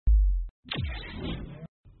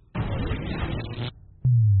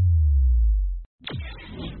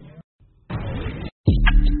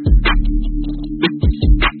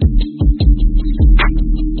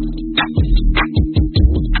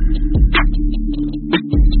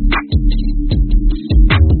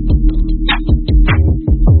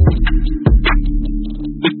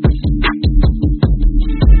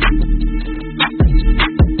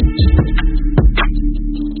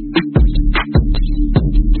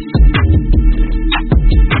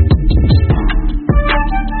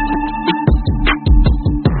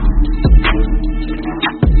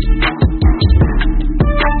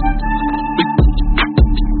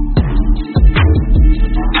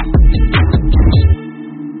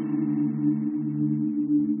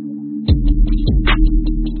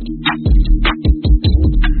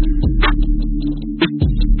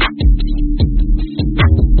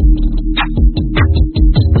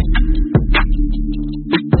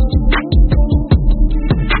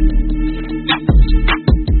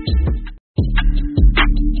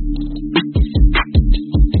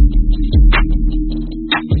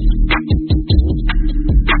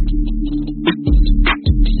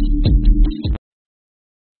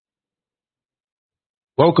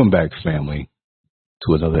Welcome back, family,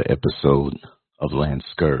 to another episode of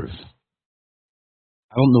Lancescurv.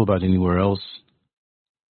 I don't know about anywhere else,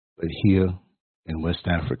 but here in West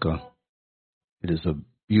Africa, it is a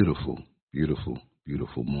beautiful, beautiful,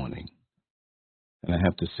 beautiful morning. And I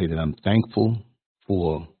have to say that I'm thankful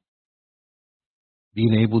for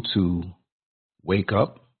being able to wake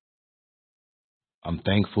up. I'm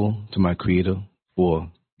thankful to my Creator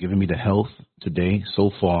for giving me the health today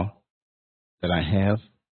so far that I have,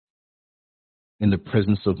 in the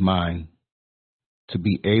presence of mind to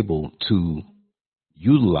be able to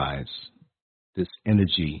utilize this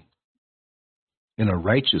energy in a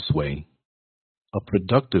righteous way, a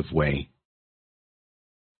productive way,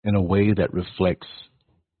 in a way that reflects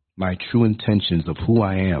my true intentions of who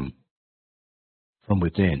I am from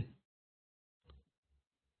within.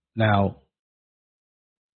 Now,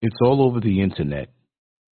 it's all over the internet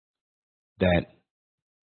that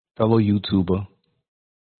fellow YouTuber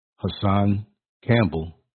Hassan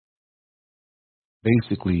Campbell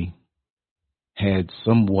basically had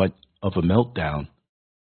somewhat of a meltdown,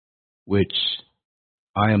 which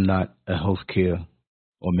I am not a healthcare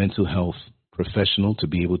or mental health professional to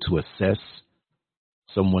be able to assess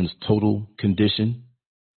someone's total condition.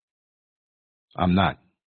 I'm not.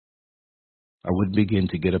 I wouldn't begin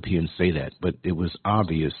to get up here and say that, but it was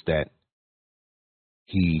obvious that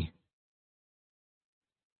he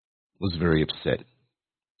was very upset.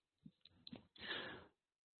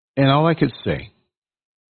 And all I could say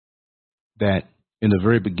that in the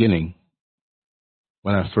very beginning,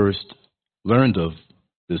 when I first learned of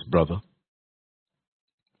this brother,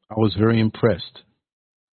 I was very impressed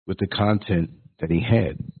with the content that he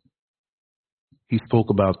had. He spoke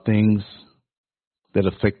about things that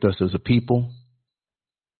affect us as a people.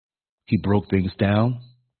 He broke things down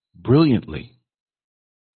brilliantly.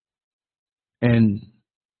 And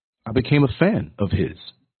I became a fan of his.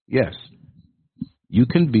 Yes, you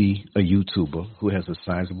can be a YouTuber who has a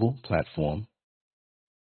sizable platform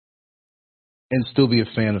and still be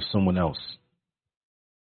a fan of someone else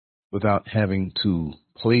without having to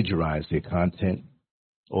plagiarize their content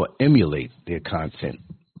or emulate their content.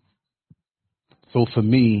 So for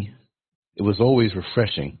me, it was always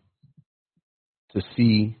refreshing to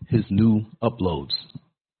see his new uploads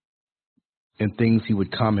and things he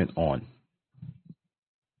would comment on.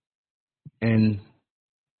 And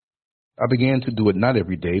I began to do it not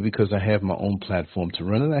every day because I have my own platform to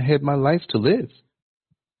run and I had my life to live.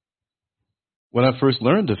 When I first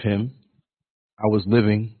learned of him, I was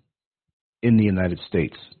living in the United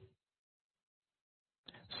States.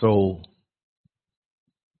 So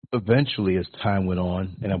eventually, as time went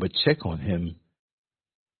on, and I would check on him,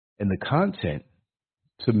 and the content,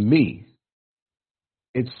 to me,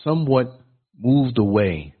 it somewhat moved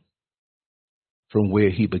away from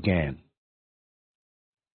where he began.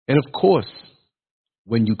 And of course,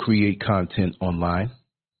 when you create content online,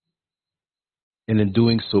 and in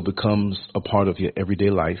doing so becomes a part of your everyday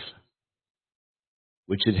life,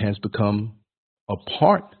 which it has become a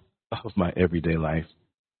part of my everyday life,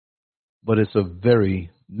 but it's a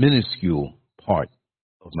very minuscule part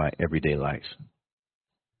of my everyday life.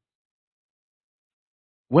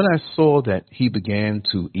 When I saw that he began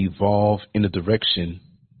to evolve in a direction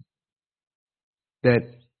that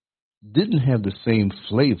didn't have the same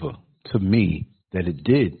flavor to me that it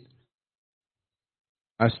did,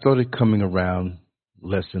 I started coming around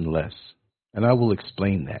less and less. And I will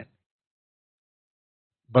explain that.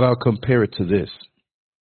 But I'll compare it to this.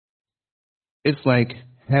 It's like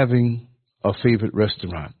having a favorite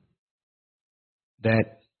restaurant that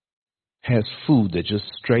has food that just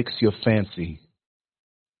strikes your fancy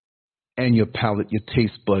and your palate, your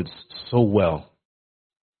taste buds so well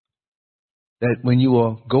that when you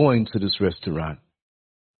are going to this restaurant,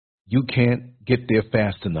 you can't get there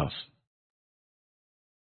fast enough.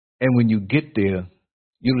 And when you get there,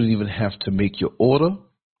 you don't even have to make your order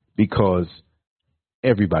because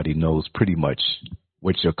everybody knows pretty much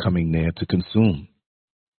what you're coming there to consume.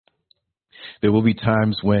 There will be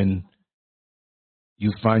times when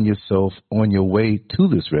you find yourself on your way to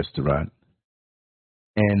this restaurant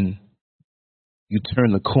and you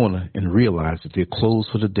turn the corner and realize that they're closed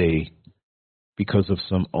for the day because of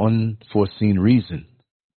some unforeseen reason,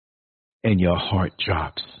 and your heart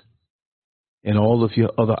drops. And all of your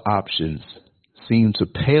other options seem to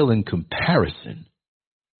pale in comparison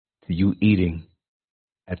to you eating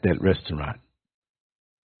at that restaurant.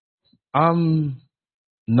 I'm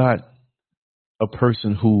not a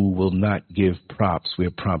person who will not give props where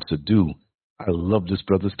props are due. I love this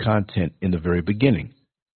brother's content in the very beginning.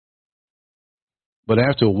 But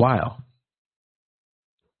after a while,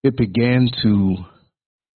 it began to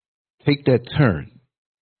take that turn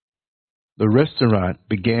the restaurant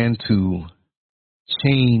began to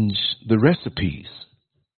change the recipes,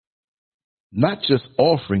 not just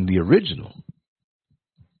offering the original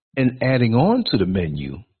and adding on to the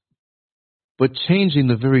menu, but changing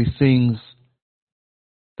the very things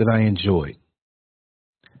that I enjoyed.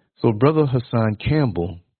 So Brother Hassan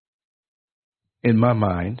Campbell, in my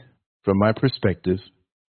mind, from my perspective,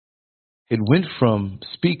 it went from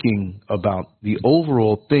speaking about the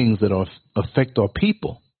overall things that affect our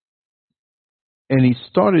people, and he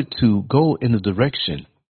started to go in the direction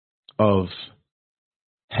of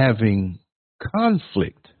having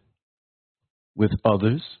conflict with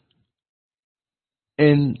others,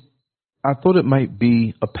 and I thought it might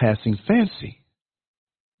be a passing fancy,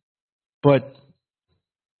 but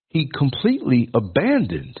he completely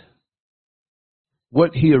abandoned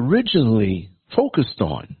what he originally focused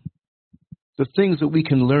on, the things that we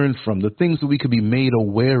can learn from, the things that we could be made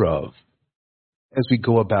aware of as we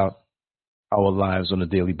go about our lives on a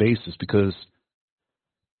daily basis. Because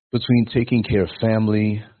between taking care of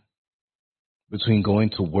family, between going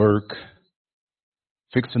to work,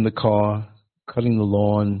 fixing the car, cutting the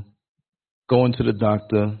lawn, going to the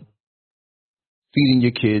doctor, feeding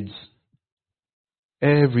your kids,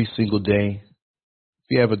 every single day.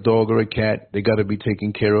 If you have a dog or a cat, they got to be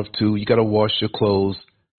taken care of too. You got to wash your clothes.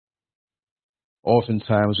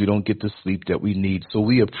 Oftentimes we don't get the sleep that we need. So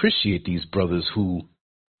we appreciate these brothers who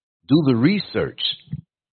do the research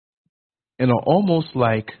and are almost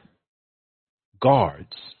like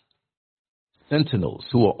guards, sentinels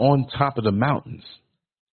who are on top of the mountains,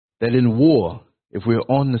 that in war, if we're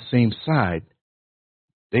on the same side,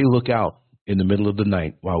 they look out in the middle of the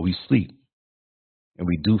night while we sleep. And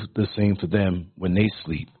we do the same for them when they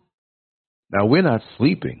sleep. Now, we're not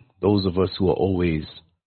sleeping, those of us who are always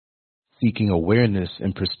seeking awareness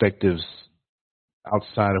and perspectives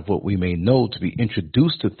outside of what we may know, to be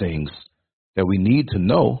introduced to things that we need to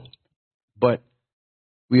know. But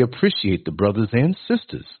we appreciate the brothers and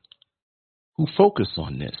sisters who focus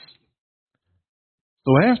on this.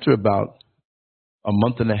 So after about a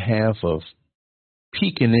month and a half of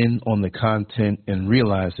peeking in on the content and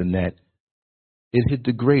realizing that it had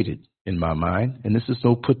degraded in my mind, and this is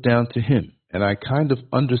no put down to him, and I kind of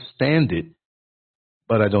understand it,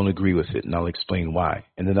 but I don't agree with it, and I'll explain why.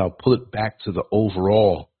 And then I'll pull it back to the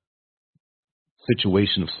overall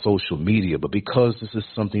situation of social media. But because this is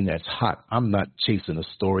something that's hot, I'm not chasing a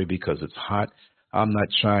story because it's hot. I'm not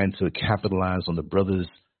trying to capitalize on the brother's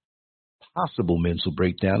possible mental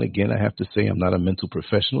breakdown. Again, I have to say I'm not a mental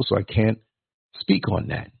professional, so I can't speak on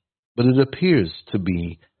that. But it appears to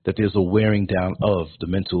be that there's a wearing down of the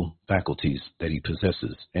mental faculties that he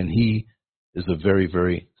possesses. And he is a very,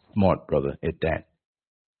 very smart brother at that.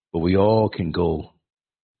 But we all can go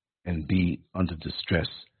and be under distress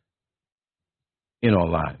in our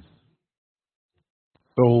lives.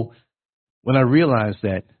 So when I realized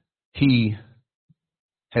that he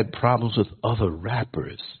had problems with other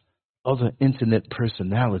rappers, other internet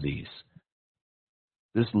personalities,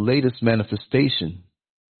 this latest manifestation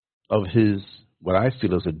of his, what I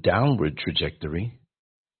feel is a downward trajectory,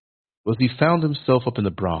 was he found himself up in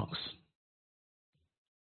the Bronx.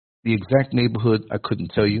 The exact neighborhood I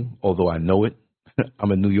couldn't tell you, although I know it.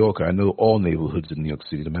 I'm a New Yorker. I know all neighborhoods in New York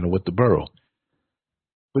City, no matter what the borough.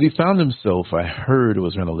 But he found himself, I heard it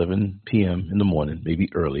was around 11 p.m. in the morning, maybe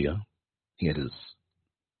earlier. He had his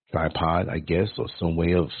tripod, I guess, or some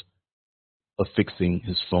way of affixing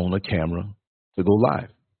his phone or camera to go live.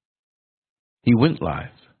 He went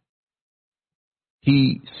live.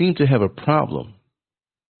 He seemed to have a problem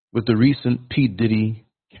with the recent P. Diddy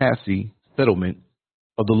Cassie settlement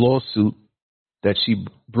of the lawsuit that she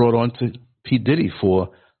brought on to P. Diddy for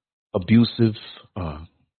abusive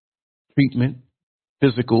treatment,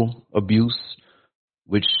 physical abuse,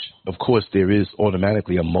 which, of course, there is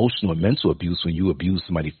automatically emotional and mental abuse when you abuse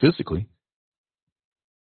somebody physically.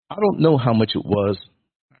 I don't know how much it was.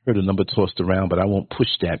 I heard a number tossed around, but I won't push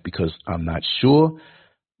that because I'm not sure.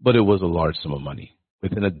 But it was a large sum of money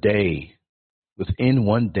within a day, within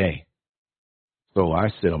one day. So I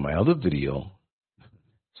said on my other video,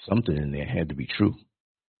 something in there had to be true.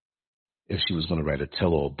 If she was going to write a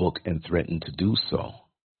tell-all book and threaten to do so,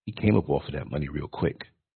 he came up off of that money real quick.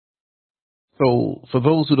 So for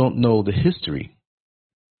those who don't know the history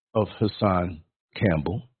of Hassan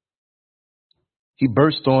Campbell, he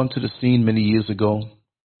burst onto the scene many years ago,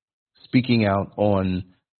 speaking out on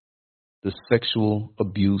the sexual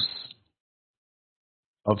abuse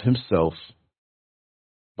of himself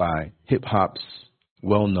by hip-hop's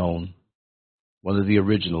well-known, one of the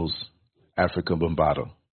originals, Africa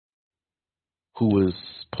Bambaataa, who was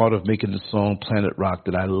part of making the song Planet Rock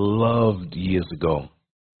that I loved years ago.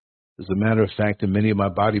 As a matter of fact, in many of my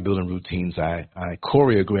bodybuilding routines, I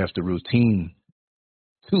choreographed the routine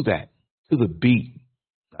to that, to the beat.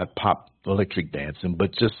 I pop electric dancing,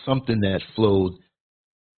 but just something that flowed,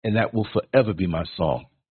 and that will forever be my song.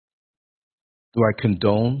 Do I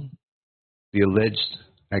condone the alleged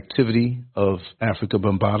activity of Africa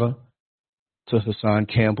Bambaataa to Hassan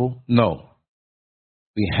Campbell? No.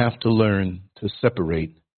 We have to learn to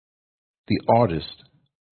separate the artist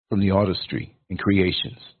from the artistry and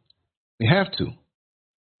creations. We have to.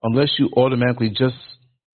 Unless you automatically just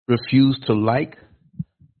refuse to like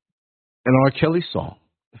an R. Kelly song.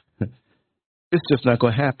 It's just not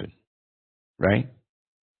going to happen, right?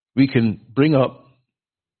 We can bring up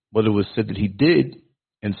what it was said that he did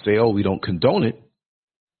and say, oh, we don't condone it.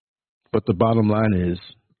 But the bottom line is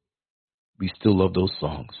we still love those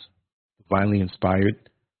songs. Divinely inspired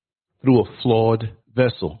through a flawed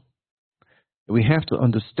vessel. And we have to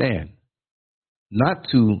understand not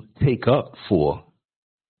to take up for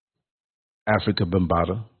Africa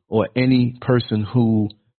Bambaataa or any person who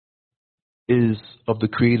is of the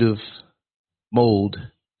creative mold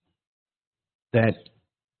that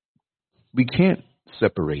we can't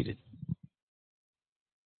separate it.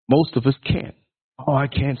 Most of us can't. Oh, I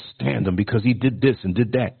can't stand him because he did this and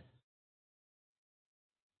did that.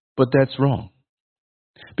 But that's wrong.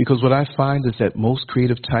 Because what I find is that most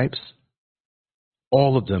creative types,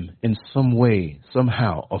 all of them in some way,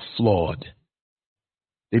 somehow, are flawed.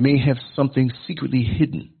 They may have something secretly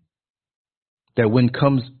hidden that when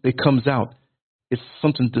it comes out, it's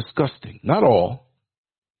something disgusting. Not all,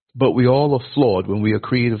 but we all are flawed when we are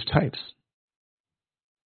creative types.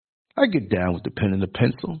 I get down with the pen and the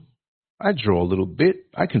pencil. I draw a little bit.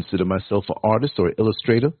 I consider myself an artist or an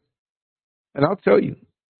illustrator. And I'll tell you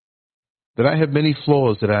that I have many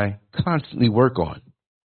flaws that I constantly work on.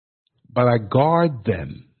 But I guard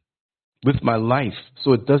them with my life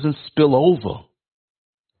so it doesn't spill over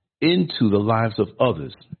into the lives of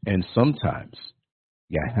others. And sometimes,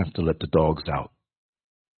 I have to let the dogs out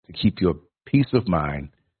to keep your peace of mind,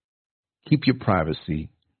 keep your privacy,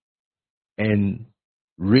 and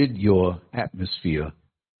rid your atmosphere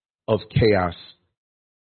of chaos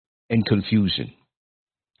and confusion.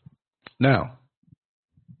 Now,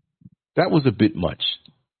 that was a bit much.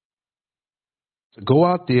 To go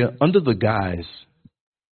out there under the guise,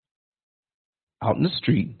 out in the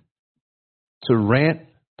street, to rant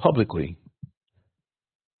publicly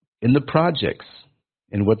in the projects,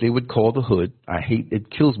 in what they would call the hood.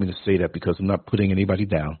 It kills me to say that because I'm not putting anybody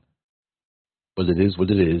down, but it is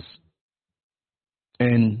what it is.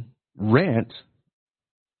 And rant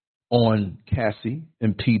on Cassie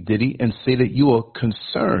and P. Diddy and say that you are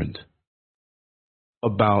concerned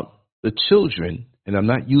about the children, and I'm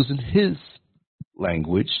not using his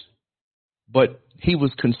language, but he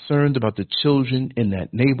was concerned about the children in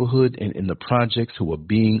that neighborhood and in the projects who were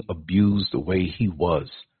being abused the way he was,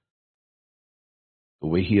 the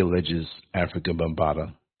way he alleges Africa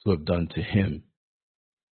Bambaataa to have done to him,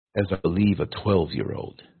 as I believe a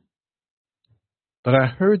 12-year-old. But I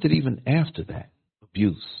heard that even after that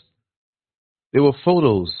abuse, there were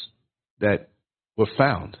photos that were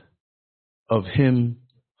found of him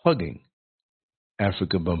hugging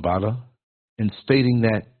Africa Bambaataa and stating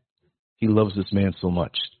that he loves this man so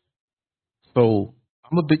much. So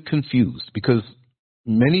I'm a bit confused because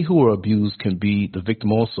many who are abused can be the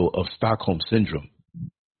victim also of Stockholm Syndrome.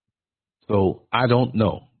 So I don't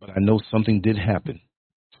know, but I know something did happen.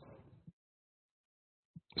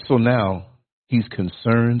 So now he's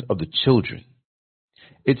concerned of the children.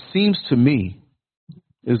 It seems to me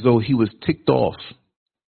as though he was ticked off.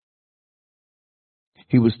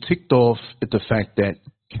 He was ticked off at the fact that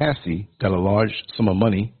Cassie got a large sum of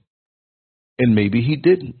money and maybe he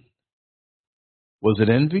didn't. Was it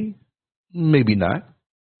envy? Maybe not.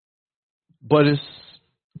 But it's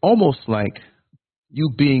almost like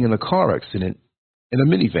you being in a car accident in a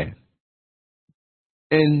minivan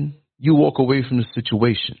and you walk away from the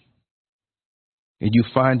situation and you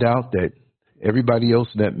find out that everybody else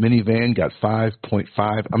in that minivan got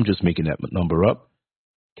 5.5. I'm just making that number up.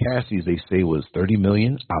 Cassie's, they say, was 30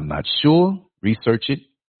 million. I'm not sure. Research it.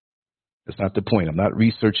 That's not the point. I'm not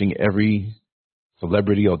researching every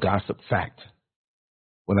celebrity or gossip fact.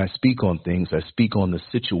 When I speak on things, I speak on the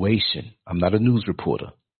situation. I'm not a news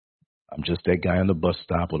reporter. I'm just that guy on the bus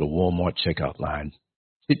stop or the Walmart checkout line,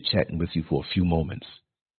 chit-chatting with you for a few moments.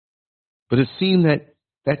 But it seemed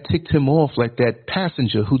that ticked him off like that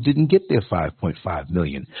passenger who didn't get their 5.5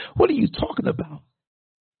 million. What are you talking about?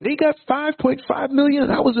 They got 5.5 million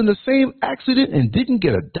and I was in the same accident and didn't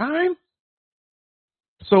get a dime?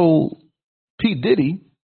 So P. Diddy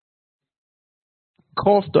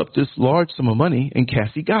coughed up this large sum of money and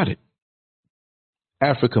Cassie got it.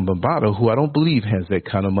 African Bambaataa, who I don't believe has that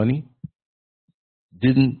kind of money,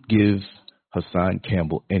 didn't give Hassan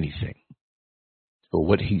Campbell anything for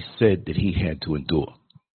what he said that he had to endure.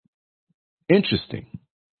 Interesting.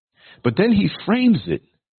 But then he frames it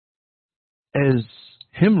as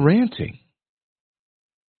him ranting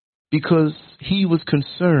because he was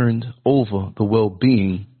concerned over the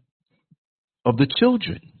well-being of the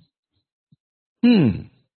children.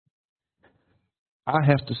 I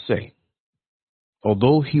have to say,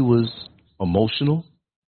 although he was emotional,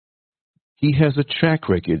 he has a track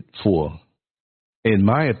record for, in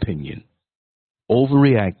my opinion,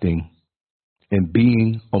 overreacting and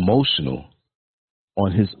being emotional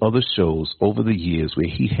on his other shows over the years where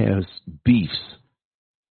he has beefs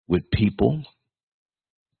with people.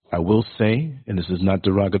 I will say, and this is not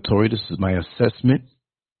derogatory, this is my assessment,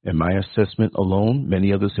 and my assessment alone.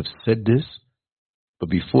 Many others have said this, but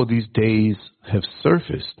before these days have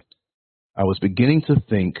surfaced, I was beginning to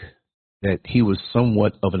think that he was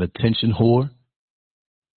somewhat of an attention whore,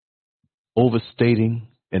 overstating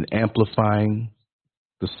and amplifying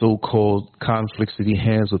the so-called conflicts that he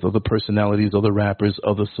has with other personalities, other rappers,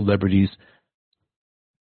 other celebrities,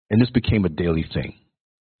 and this became a daily thing.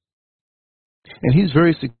 And he's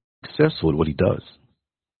very successful at what he does.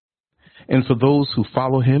 And for those who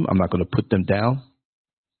follow him, I'm not going to put them down,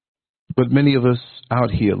 but many of us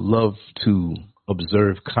out here love to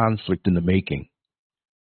observe conflict in the making.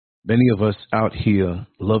 Many of us out here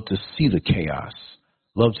love to see the chaos,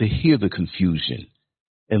 love to hear the confusion,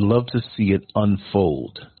 and love to see it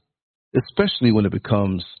unfold, especially when it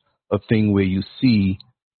becomes a thing where you see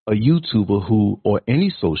a YouTuber who, or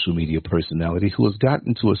any social media personality who has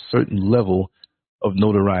gotten to a certain level of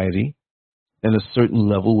notoriety and a certain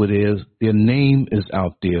level where their name is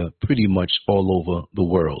out there pretty much all over the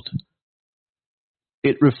world.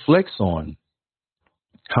 It reflects on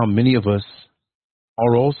how many of us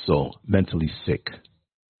are also mentally sick.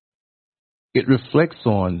 It reflects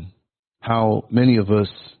on how many of us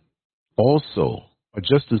also are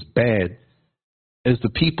just as bad as the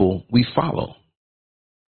people we follow.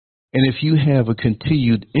 And if you have a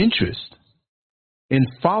continued interest in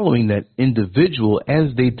following that individual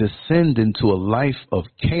as they descend into a life of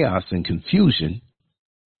chaos and confusion,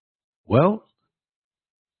 well,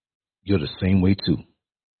 you're the same way too.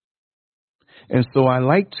 And so I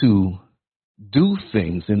like to do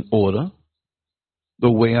things in order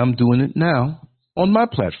the way I'm doing it now on my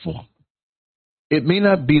platform. It may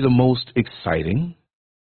not be the most exciting.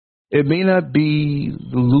 It may not be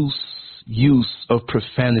the loose use of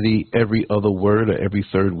profanity every other word or every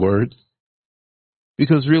third word,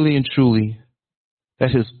 because really and truly,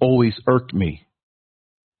 that has always irked me.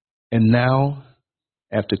 And now,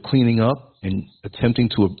 after cleaning up and attempting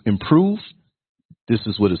to improve, this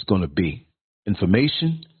is what it's going to be.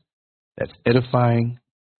 Information that's edifying,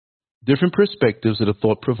 different perspectives that are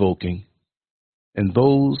thought-provoking, and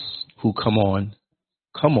those who come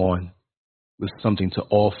on with something to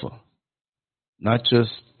offer, not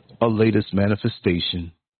just a latest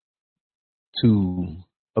manifestation to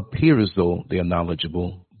appear as though they are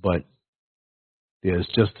knowledgeable, but they're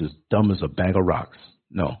just as dumb as a bag of rocks.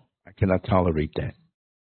 No, I cannot tolerate that.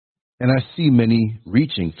 And I see many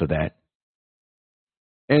reaching for that.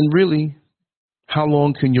 And really, how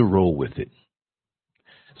long can you roll with it?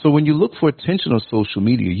 So when you look for attention on social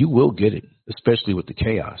media, you will get it, especially with the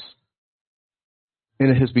chaos. And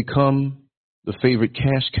it has become the favorite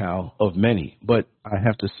cash cow of many. But I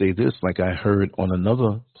have to say this, like I heard on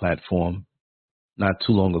another platform not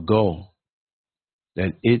too long ago,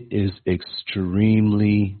 that it is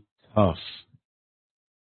extremely tough.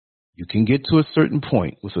 You can get to a certain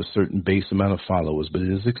point with a certain base amount of followers, but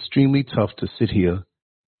it is extremely tough to sit here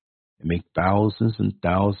and make thousands and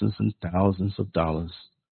thousands and thousands of dollars,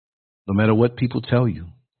 no matter what people tell you.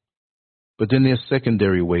 But then there's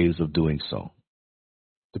secondary ways of doing so,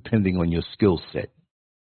 depending on your skill set.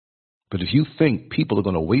 But if you think people are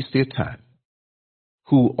going to waste their time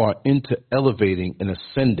who are into elevating and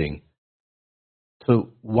ascending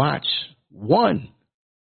to watch one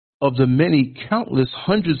of the many countless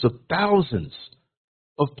hundreds of thousands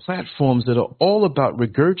of platforms that are all about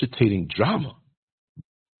regurgitating drama,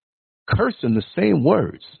 cursing the same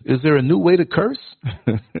words. Is there a new way to curse?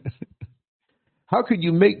 How can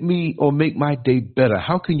you make me or make my day better?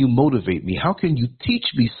 How can you motivate me? How can you teach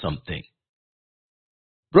me something?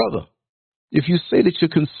 Brother, if you say that you're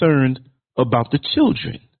concerned about the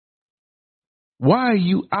children, why are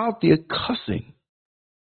you out there cussing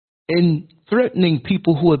and threatening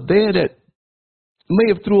people who are there that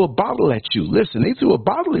may have threw a bottle at you? Listen, they threw a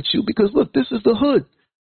bottle at you because, look, this is the hood.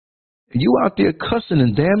 And you out there cussing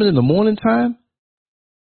and damning in the morning time?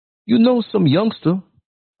 You know some youngster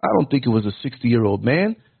I don't think it was a 60-year-old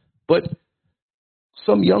man, but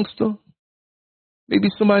some youngster, maybe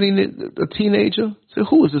somebody, a teenager, said,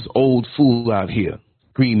 who is this old fool out here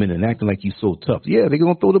screaming and acting like he's so tough? Yeah, they're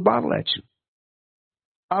going to throw the bottle at you.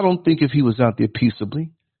 I don't think if he was out there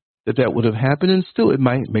peaceably that would have happened, and still it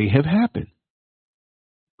may have happened.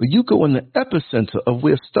 But you go in the epicenter of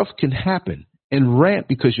where stuff can happen and rant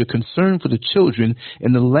because you're concerned for the children,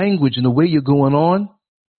 and the language and the way you're going on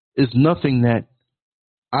is nothing that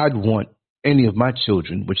I'd want any of my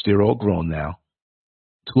children, which they're all grown now,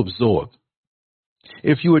 to absorb.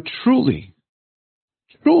 If you are truly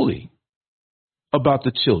about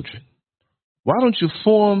the children, why don't you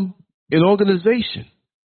form an organization?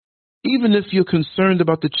 Even if you're concerned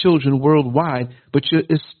about the children worldwide, but you're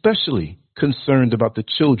especially concerned about the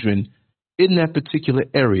children in that particular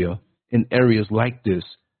area, in areas like this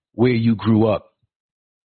where you grew up.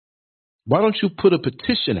 Why don't you put a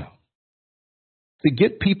petition out to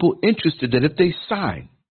get people interested that if they sign,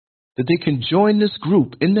 that they can join this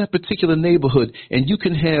group in that particular neighborhood, and you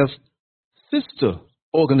can have sister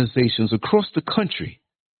organizations across the country,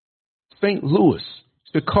 St. Louis,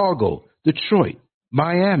 Chicago, Detroit,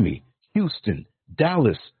 Miami, Houston,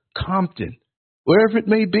 Dallas, Compton, wherever it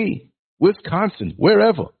may be, Wisconsin,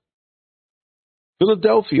 wherever,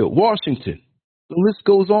 Philadelphia, Washington, the list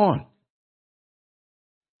goes on.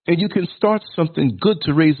 And you can start something good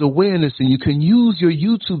to raise awareness, and you can use your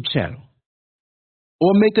YouTube channel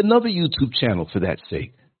or make another YouTube channel for that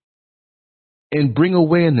sake and bring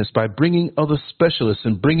awareness by bringing other specialists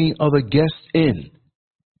and bringing other guests in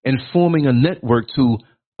and forming a network to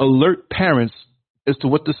alert parents as to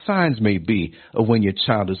what the signs may be of when your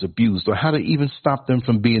child is abused, or how to even stop them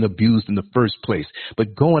from being abused in the first place.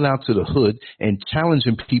 But going out to the hood and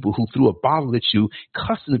challenging people who threw a bottle at you,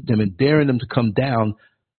 cussing at them and daring them to come down,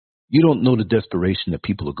 you don't know the desperation that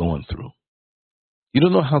people are going through. You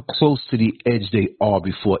don't know how close to the edge they are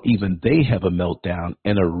before even they have a meltdown,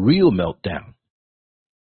 and a real meltdown.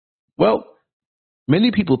 Well,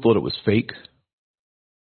 many people thought it was fake,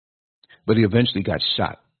 but he eventually got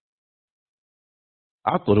shot.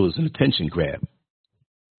 I thought it was an attention grab.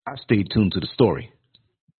 I stayed tuned to the story.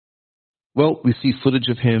 Well, we see footage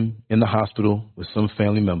of him in the hospital with some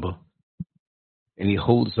family member, and he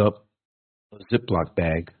holds up a Ziploc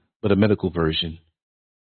bag, but a medical version,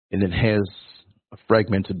 and it has a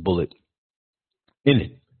fragmented bullet in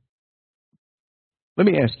it. Let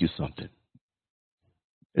me ask you something.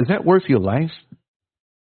 Is that worth your life?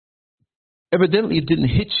 Evidently, it didn't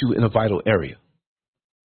hit you in a vital area.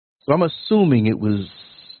 So I'm assuming it was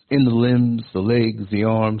in the limbs, the legs, the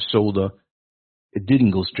arms, shoulder. It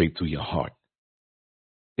didn't go straight through your heart.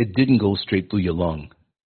 It didn't go straight through your lung.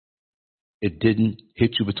 It didn't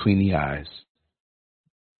hit you between the eyes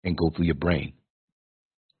and go through your brain.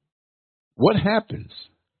 What happens,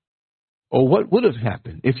 or what would have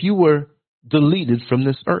happened if you were deleted from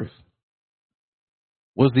this earth?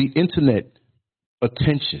 Was the internet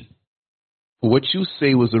attention for what you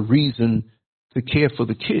say was a reason to care for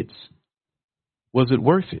the kids? Was it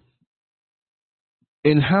worth it?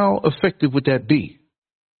 And how effective would that be?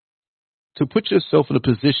 To put yourself in a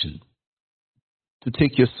position to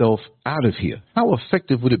take yourself out of here, how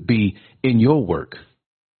effective would it be in your work?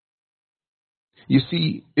 You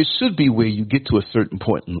see, it should be where you get to a certain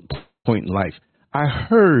point in life. I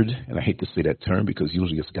heard, and I hate to say that term because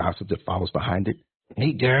usually it's gossip that follows behind it.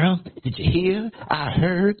 Hey, girl, did you hear? I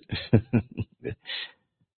heard.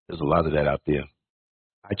 There's a lot of that out there.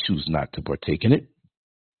 I choose not to partake in it.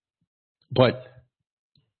 But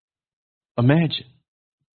imagine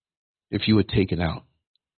if you were taken out.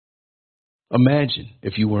 Imagine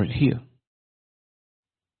if you weren't here.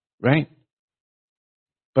 Right?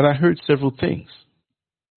 But I heard several things.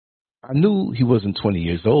 I knew he wasn't 20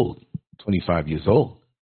 years old, 25 years old.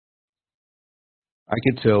 I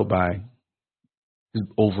could tell by his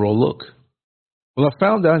overall look. Well, I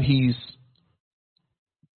found out he's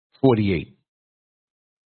 48.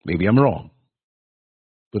 Maybe I'm wrong.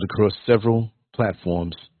 But across several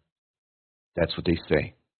platforms, that's what they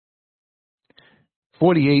say.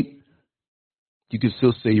 48, you can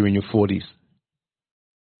still say you're in your 40s.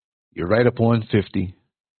 You're right up on 50.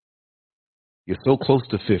 You're so close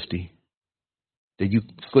to 50 that you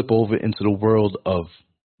slip over into the world of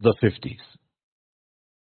the 50s.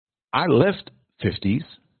 I left 50s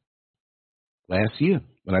last year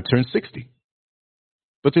when I turned 60.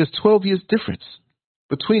 But there's 12 years difference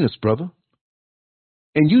between us, brother.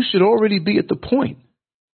 And you should already be at the point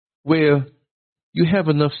where you have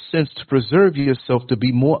enough sense to preserve yourself to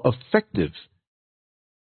be more effective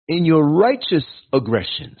in your righteous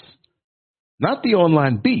aggressions, not the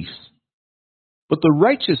online beefs, But the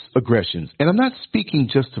righteous aggressions, and I'm not speaking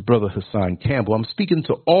just to Brother Hassan Campbell, I'm speaking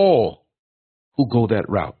to all who go that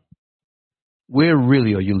route. Where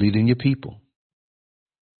really are you leading your people?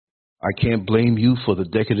 I can't blame you for the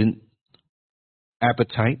decadent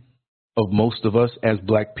appetite of most of us as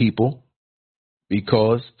black people,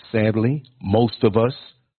 because sadly, most of us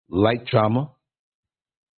like drama.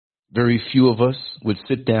 Very few of us would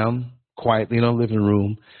sit down quietly in our living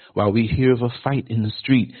room while we hear of a fight in the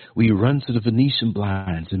street. We run to the Venetian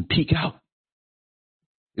blinds and peek out.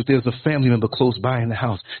 If there's a family member close by in the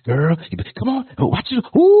house, girl, come on, watch it.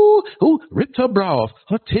 Ooh, ripped her bra off.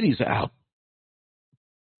 Her titties are out.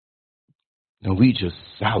 And we just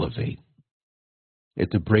salivate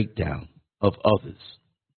at the breakdown of others.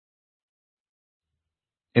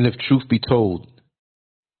 And if truth be told,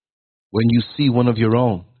 when you see one of your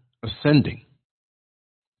own ascending,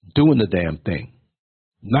 doing the damn thing,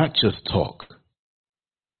 not just talk,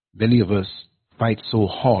 many of us fight so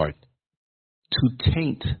hard to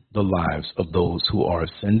taint the lives of those who are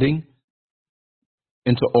ascending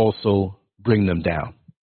and to also bring them down.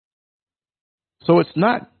 So it's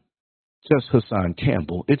not just Hassan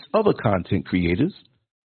Campbell, it's other content creators.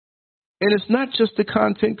 And it's not just the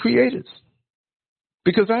content creators.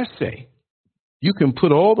 Because I say, you can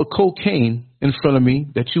put all the cocaine in front of me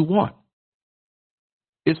that you want.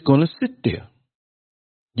 It's going to sit there.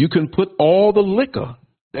 You can put all the liquor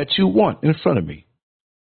that you want in front of me.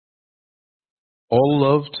 All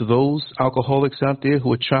love to those alcoholics out there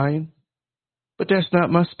who are trying, but that's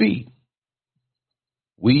not my speed.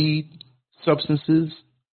 Weed, substances,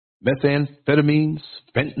 methamphetamines,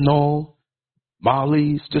 fentanyl,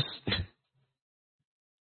 mollies, just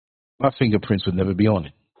my fingerprints would never be on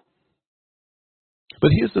it.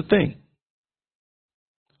 But here's the thing.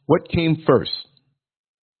 What came first?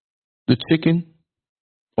 The chicken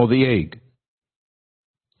or the egg?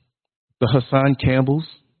 The Hassan Campbells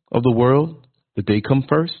of the world, did they come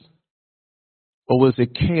first? Or was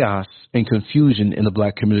it chaos and confusion in the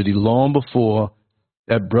black community long before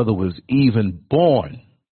that brother was even born?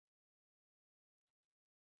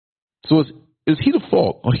 So is he the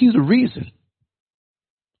fault, or he's the reason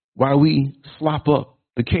why we slop up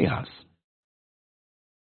the chaos?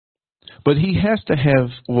 But he has to have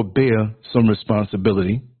or bear some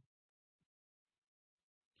responsibility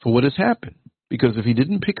for what has happened. Because if he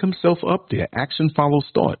didn't pick himself up there, action follows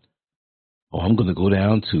thought. Oh, I'm going to go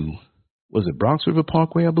down to, was it Bronx River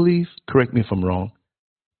Parkway, I believe? Correct me if I'm wrong.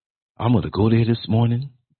 I'm going to go there this morning.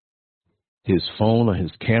 His phone or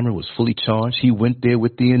his camera was fully charged. He went there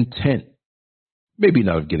with the intent, maybe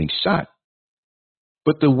not of getting shot,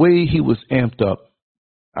 but the way he was amped up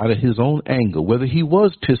out of his own anger, whether he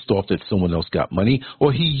was pissed off that someone else got money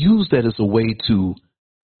or he used that as a way to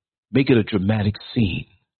make it a dramatic scene.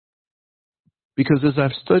 Because as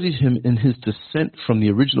I've studied him in his descent from the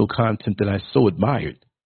original content that I so admired,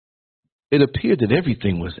 it appeared that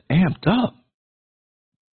everything was amped up.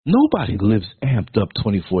 Nobody lives amped up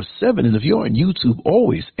 24/7, and if you're on YouTube,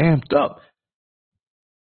 always amped up.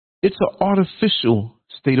 It's an artificial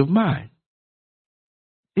state of mind.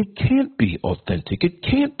 It can't be authentic. It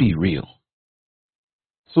can't be real.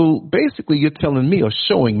 So basically, you're telling me or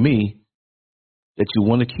showing me that you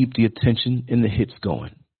want to keep the attention and the hits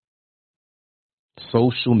going.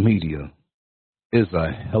 Social media is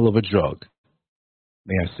a hell of a drug.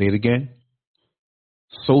 May I say it again?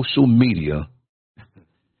 Social media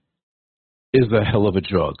is a hell of a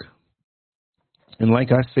drug. And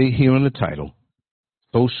like I say here in the title,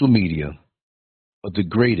 social media, a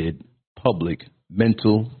degraded public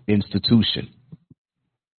mental institution.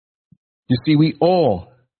 You see, we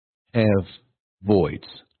all have voids.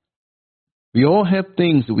 We all have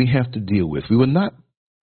things that we have to deal with. We were not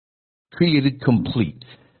created complete.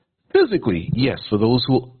 Physically, yes, for those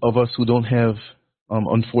of us who don't have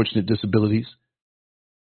unfortunate disabilities.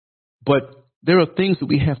 But there are things that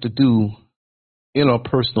we have to do in our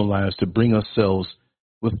personal lives to bring ourselves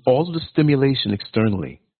with all of the stimulation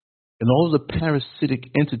externally and all of the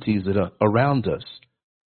parasitic entities that are around us.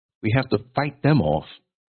 We have to fight them off,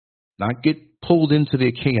 not get pulled into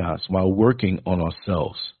their chaos while working on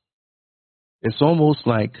ourselves. It's almost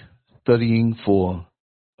like studying for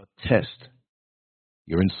a test.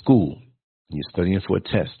 You're in school and you're studying for a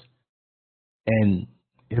test, and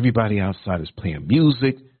everybody outside is playing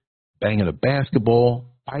music, banging a basketball,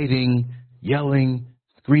 fighting, yelling,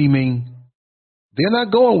 screaming. They're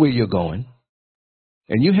not going where you're going.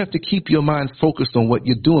 And you have to keep your mind focused on what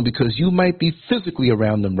you're doing, because you might be physically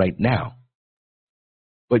around them right now,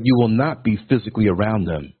 but you will not be physically around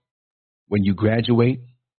them when you graduate,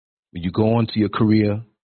 when you go on to your career,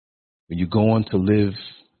 when you go on to live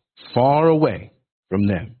far away from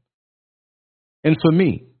them. And for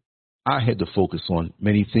me, I had to focus on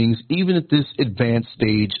many things, even at this advanced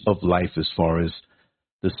stage of life as far as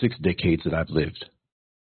the 6 decades that I've lived.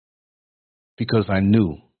 Because I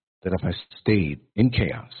knew that if I stayed in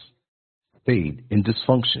chaos, stayed in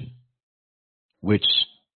dysfunction, which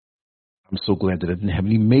I'm so glad that I didn't have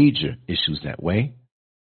any major issues that way,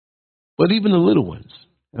 but even the little ones,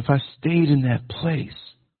 if I stayed in that place,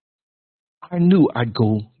 I knew I'd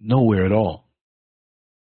go nowhere at all.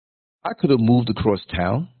 I could have moved across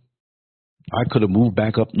town. I could have moved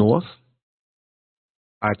back up north.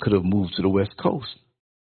 I could have moved to the West Coast.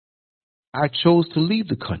 I chose to leave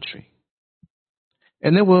the country.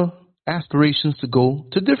 And there were aspirations to go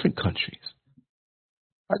to different countries.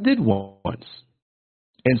 I did once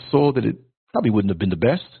and saw that it probably wouldn't have been the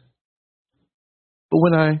best. But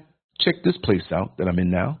when I checked this place out that I'm in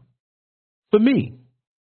now, for me,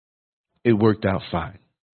 it worked out fine.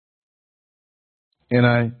 And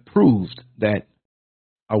I proved that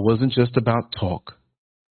I wasn't just about talk.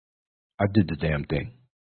 I did the damn thing.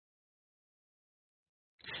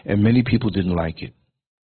 And many people didn't like it.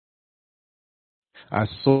 I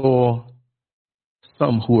saw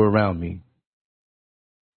some who were around me,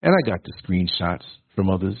 and I got the screenshots from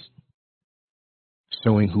others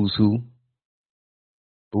showing who's who.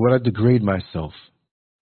 But when I degrade myself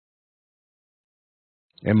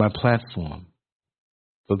and my platform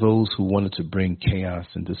for those who wanted to bring chaos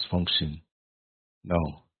and dysfunction, no,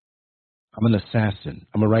 I'm an assassin.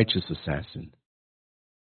 I'm a righteous assassin.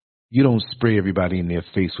 You don't spray everybody in their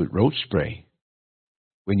face with roach spray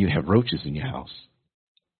when you have roaches in your house.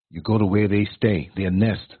 You go to where they stay, their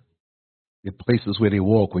nest, their places where they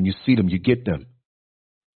walk. When you see them, you get them.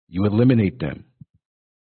 You eliminate them.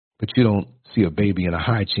 But you don't see a baby in a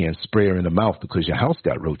high chair and spray her in the mouth because your house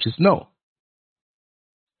got roaches. No.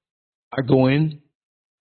 I go in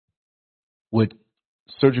with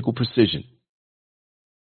surgical precision,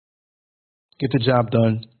 get the job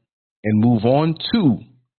done, and move on to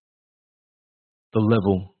the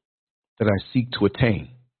level that I seek to attain.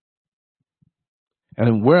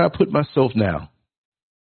 And where I put myself now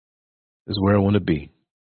is where I want to be.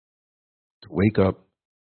 To wake up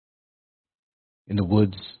in the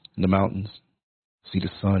woods, in the mountains, see the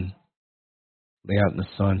sun, lay out in the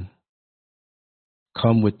sun,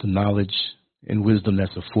 come with the knowledge and wisdom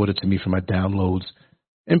that's afforded to me from my downloads,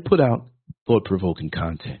 and put out thought-provoking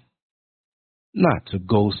content. Not to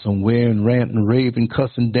go somewhere and rant and rave and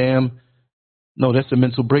cuss and damn. No, that's a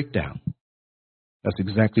mental breakdown. That's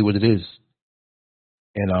exactly what it is.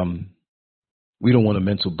 And we don't want a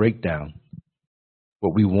mental breakdown.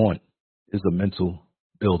 What we want is a mental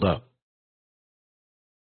build-up.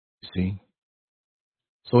 You see?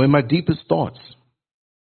 So in my deepest thoughts,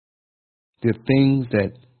 there are things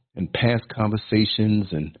that in past conversations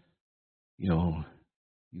and, you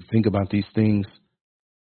think about these things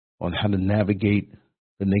on how to navigate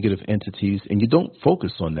the negative entities, and you don't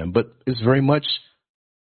focus on them, but it's very much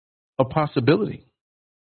a possibility.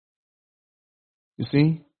 You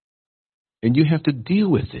see? And you have to deal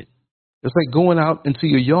with it. It's like going out into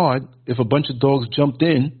your yard if a bunch of dogs jumped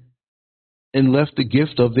in and left the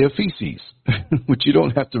gift of their feces, which you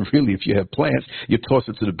don't have to really, if you have plants, you toss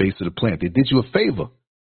it to the base of the plant. They did you a favor.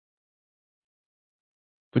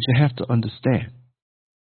 But you have to understand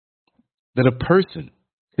that a person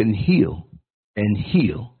can heal and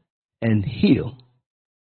heal and heal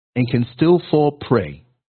and can still fall prey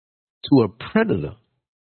to a predator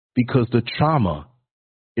because the trauma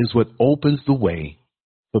is what opens the way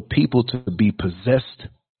for people to be possessed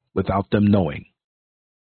without them knowing.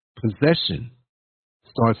 Possession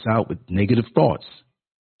starts out with negative thoughts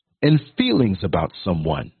and feelings about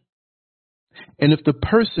someone. And if the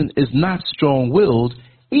person is not strong-willed,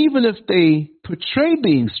 even if they portray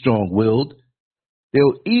being strong-willed,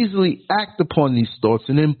 they'll easily act upon these thoughts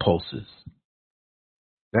and impulses.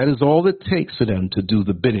 That is all it takes for them to do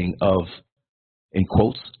the bidding of, in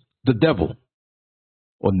quotes, the devil,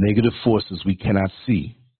 or negative forces we cannot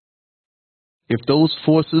see. If those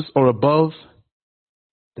forces are above,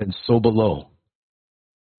 then so below.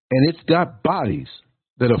 And it's got bodies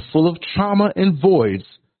that are full of trauma and voids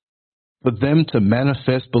for them to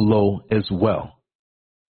manifest below as well.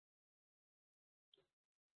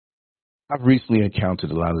 I've recently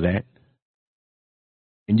encountered a lot of that.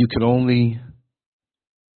 And you can only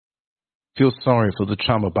feel sorry for the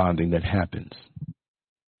trauma bonding that happens.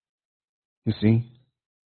 You see?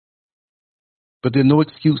 But there are no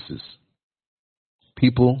excuses.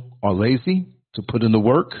 People are lazy to put in the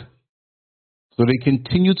work, so they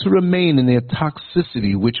continue to remain in their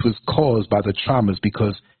toxicity, which was caused by the traumas,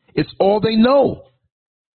 because it's all they know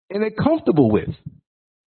and they're comfortable with.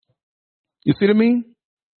 You see what I mean?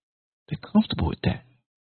 They're comfortable with that.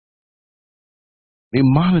 They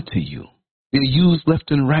monitor you. They use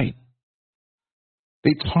left and right.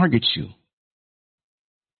 They target you.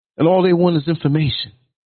 And all they want is information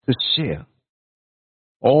to share.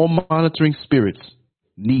 All monitoring spirits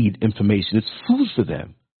need information. It's food for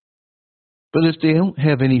them. But if they don't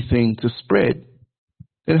have anything to spread,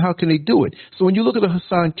 then how can they do it? So when you look at a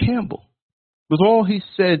Hassan Campbell, with all he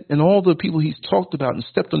said and all the people he's talked about and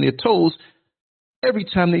stepped on their toes, every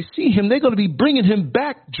time they see him, they're going to be bringing him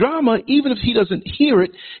back drama, even if he doesn't hear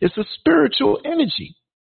it. It's a spiritual energy.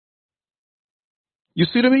 You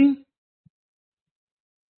see what I mean?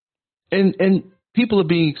 And people are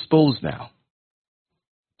being exposed now.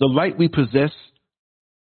 The light we possess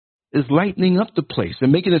is lightening up the place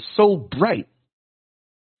and making it so bright.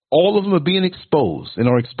 All of them are being exposed and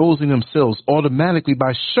are exposing themselves automatically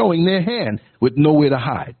by showing their hand with nowhere to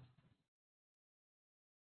hide.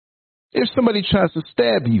 If somebody tries to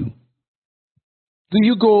stab you, do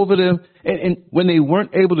you go over there and when they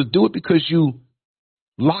weren't able to do it because you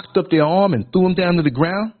locked up their arm and threw them down to the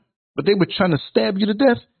ground, but they were trying to stab you to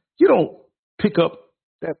death, you don't pick up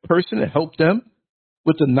that person and help them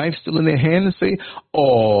with the knife still in their hand and say,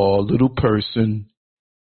 "Oh, little person,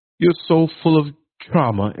 you're so full of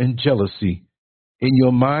trauma and jealousy in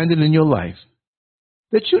your mind and in your life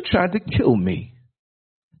that you tried to kill me.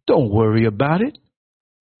 Don't worry about it.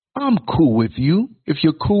 I'm cool with you. If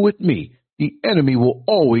you're cool with me, the enemy will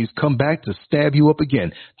always come back to stab you up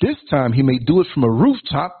again. This time he may do it from a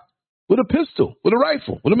rooftop with a pistol, with a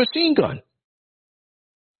rifle, with a machine gun.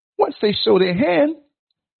 Once they show their hand,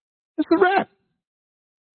 it's a wrap.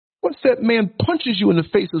 Once that man punches you in the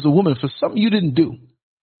face as a woman for something you didn't do,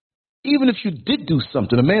 even if you did do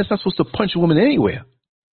something, a man's not supposed to punch a woman anywhere,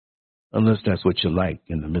 unless that's what you like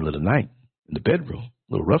in the middle of the night, in the bedroom,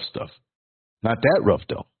 a little rough stuff. Not that rough,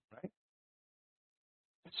 though, right?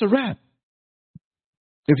 It's a wrap.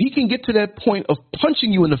 If he can get to that point of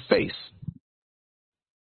punching you in the face,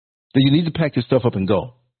 then you need to pack your stuff up and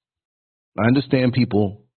go. I understand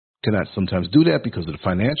people cannot sometimes do that because of the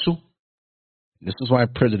financial. This is why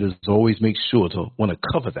predators always make sure to want to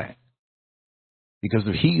cover that. Because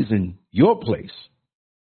if he's in your place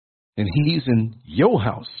and he's in your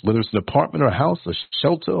house, whether it's an apartment or a house, a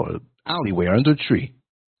shelter or an alleyway or under a tree,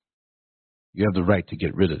 you have the right to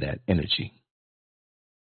get rid of that energy.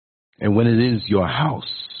 And when it is your house,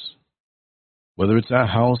 whether it's a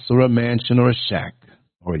house or a mansion or a shack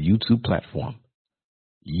or a YouTube platform,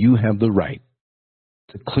 you have the right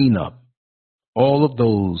to clean up all of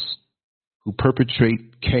those who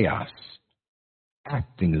perpetrate chaos,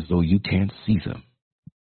 acting as though you can't see them.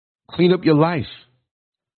 Clean up your life.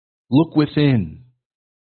 Look within.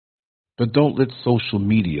 But don't let social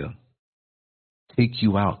media take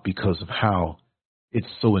you out because of how it's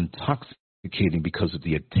so intoxicating because of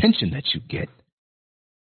the attention that you get.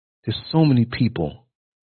 There's so many people,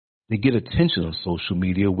 they get attention on social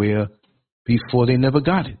media where before they never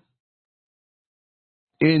got it.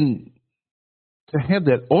 And to have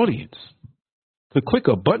that audience, to click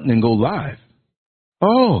a button and go live,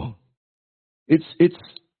 oh, it's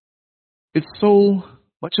so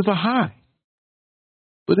much of a high.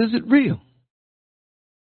 But is it real?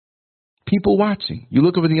 People watching. You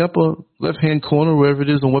look over in the upper left-hand corner, wherever it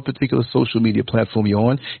is, on what particular social media platform you're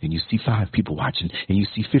on, and you see 5 people watching, and you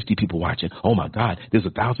see 50 people watching. Oh, my God, there's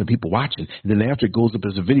 1,000 people watching. And then after it goes up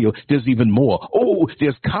as a video, there's even more. Oh,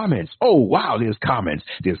 there's comments. Oh, wow, there's comments.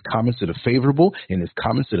 There's comments that are favorable, and there's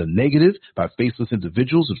comments that are negative by faceless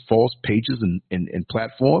individuals with false pages and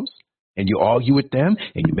platforms. And you argue with them,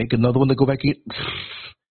 and you make another one to go back in.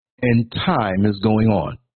 And time is going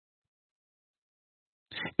on.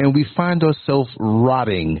 And we find ourselves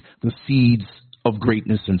rotting the seeds of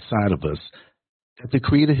greatness inside of us that the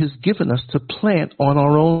Creator has given us to plant on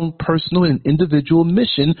our own personal and individual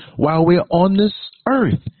mission while we're on this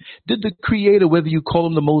earth. Did the Creator, whether you call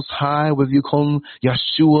him the Most High, whether you call him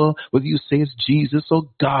Yeshua, whether you say it's Jesus or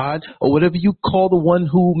God, or whatever you call the one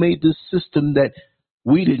who made this system that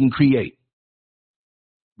we didn't create,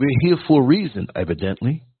 we're here for a reason,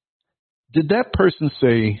 evidently. Did that person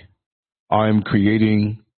say, I'm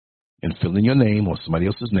creating and fill in your name or somebody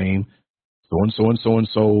else's name, so-and-so and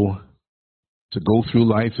so-and-so, to go through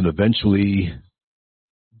life and eventually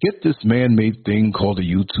get this man-made thing called a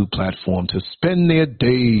YouTube platform to spend their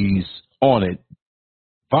days on it,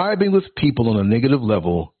 vibing with people on a negative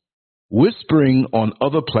level, whispering on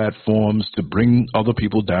other platforms to bring other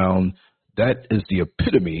people down? That is the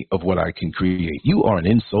epitome of what I can create. You are an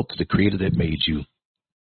insult to the Creator that made you.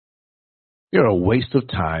 You're a waste of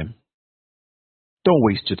time. Don't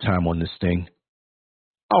waste your time on this thing.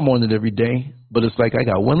 I'm on it every day, but it's like I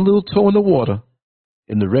got one little toe in the water,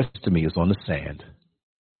 and the rest of me is on the sand.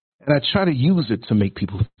 And I try to use it to make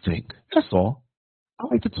people think. That's all. I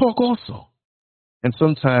like to talk also. And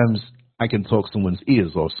sometimes I can talk someone's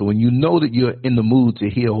ears off. So when you know that you're in the mood to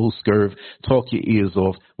hear old Scurv talk your ears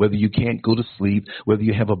off, whether you can't go to sleep, whether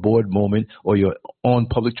you have a bored moment, or you're on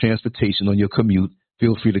public transportation on your commute,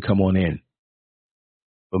 feel free to come on in.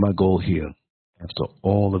 But my goal here, after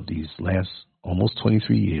all of these last almost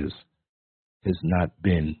 23 years, has not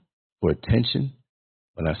been for attention.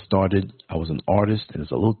 When I started, I was an artist, and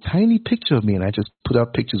there's a little tiny picture of me, and I just put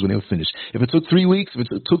out pictures when they were finished. If it took 3 weeks, if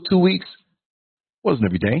it took 2 weeks, it wasn't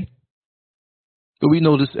every day. But we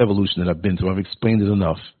know this evolution that I've been through. I've explained it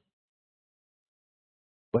enough.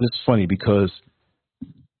 But it's funny because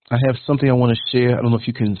I have something I want to share. I don't know if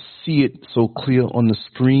you can see it so clear on the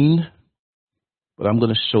screen, but I'm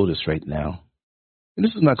going to show this right now. And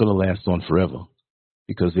this is not going to last on forever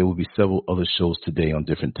because there will be several other shows today on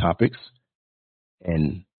different topics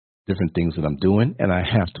and different things that I'm doing, and I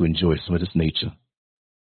have to enjoy some of this nature.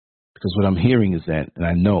 Because what I'm hearing is that, and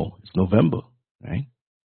I know it's November, right?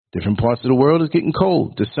 Different parts of the world is getting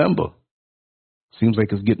cold. December. Seems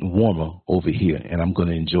like it's getting warmer over here, and I'm going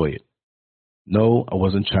to enjoy it. No, I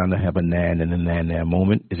wasn't trying to have a nan and a nan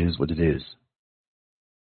moment. It is what it is.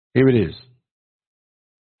 Here it is.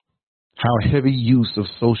 How heavy use of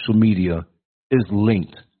social media is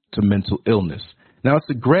linked to mental illness. Now, it's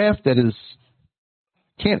a graph that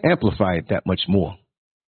can't amplify it that much more.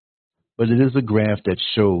 But it is a graph that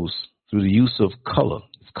shows through the use of color.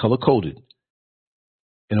 It's color-coded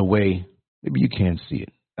in a way maybe you can't see it.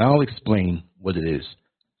 I'll explain what it is.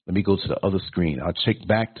 Let me go to the other screen. I'll check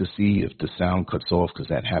back to see if the sound cuts off because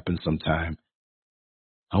that happens sometime.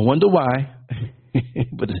 I wonder why,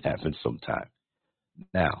 but it happens sometime.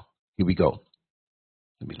 Now, here we go.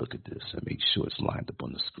 Let me look at this and make sure it's lined up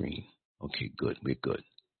on the screen. Okay, good. We're good.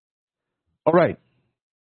 All right.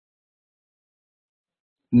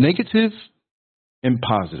 Negative and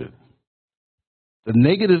positive. The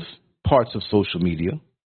negative parts of social media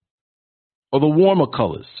are the warmer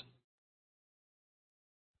colors,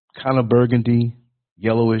 kind of burgundy,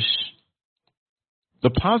 yellowish. The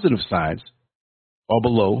positive sides are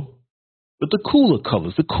below with the cooler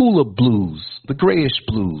colors, the cooler blues, the grayish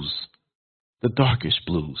blues, the darkish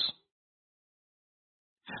blues.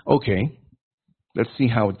 Okay, let's see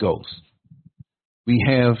how it goes. We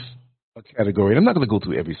have a category. I'm not going to go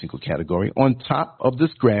through every single category. On top of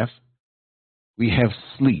this graph, we have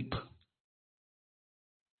sleep.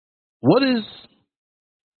 What is,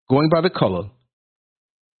 going by the color,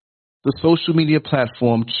 the social media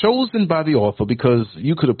platform chosen by the author, because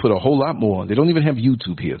you could have put a whole lot more. They don't even have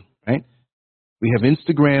YouTube here, right? We have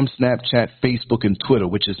Instagram, Snapchat, Facebook, and Twitter,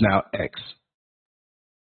 which is now X.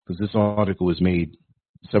 Because this article was made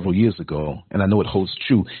several years ago, and I know it holds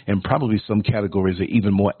true, and probably some categories are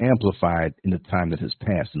even more amplified in the time that has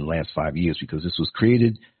passed in the last 5 years, because this was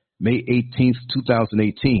created May 18th,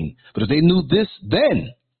 2018. But if they knew this then,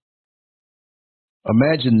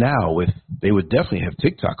 imagine now if they would definitely have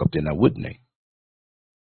TikTok up there now, wouldn't they?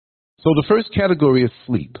 So the first category is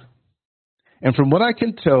sleep. And from what I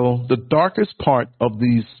can tell, the darkest part of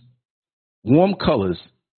these warm colors,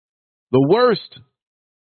 the worst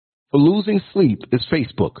for losing sleep is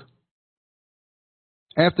Facebook.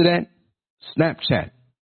 After that, Snapchat.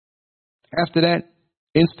 After that,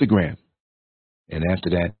 Instagram. And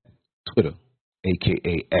after that, Twitter,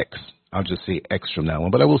 a.k.a. X. I'll just say X from now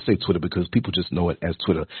on, but I will say Twitter because people just know it as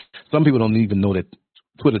Twitter. Some people don't even know that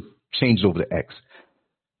Twitter changed over to X.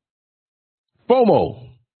 FOMO.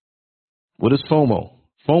 What is FOMO?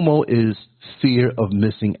 FOMO is fear of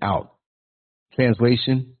missing out.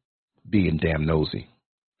 Translation, being damn nosy,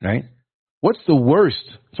 right? What's the worst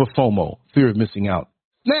for FOMO, fear of missing out?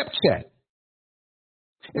 Snapchat.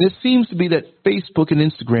 And it seems to be that Facebook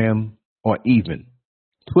and Instagram are even.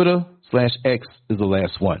 Twitter/X is the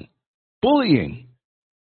last one. Bullying.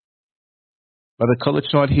 By the color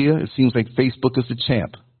chart here, it seems like Facebook is the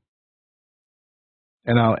champ.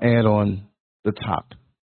 And I'll add on the top.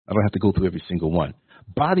 I don't have to go through every single one.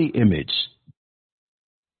 Body image.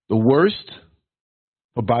 The worst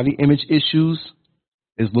for body image issues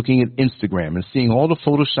is looking at Instagram and seeing all the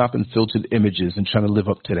Photoshop and filtered images and trying to live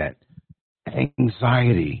up to that.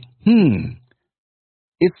 Anxiety.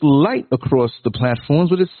 It's light across the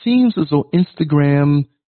platforms, but it seems as though Instagram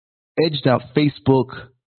edged out Facebook,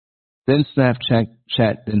 then Snapchat,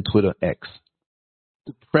 then Twitter, X.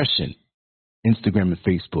 Depression, Instagram and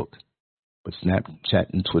Facebook, but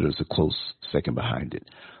Snapchat and Twitter is a close second behind it.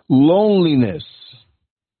 Loneliness,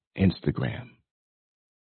 Instagram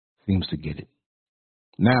seems to get it.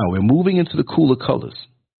 Now we're moving into the cooler colors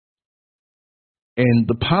and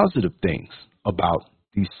the positive things about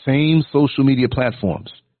these same social media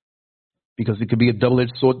platforms, because it could be a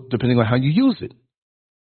double-edged sword depending on how you use it.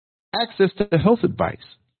 Access to health advice.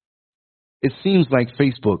 It seems like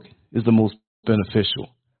Facebook is the most beneficial.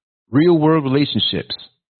 Real-world relationships.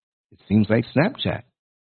 It seems like Snapchat.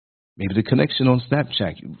 Maybe the connection on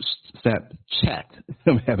Snapchat.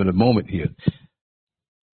 I'm having a moment here.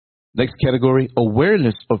 Next category,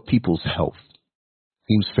 awareness of people's health.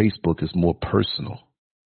 Seems Facebook is more personal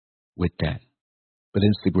with that, but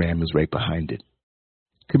Instagram is right behind it.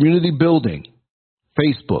 Community building,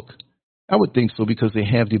 Facebook. I would think so, because they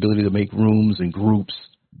have the ability to make rooms and groups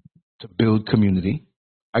to build community.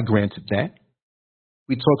 I granted that.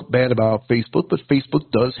 We talk bad about Facebook, but Facebook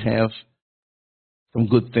does have some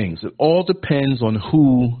good things. It all depends on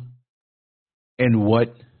who and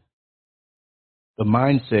what the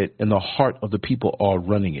mindset and the heart of the people are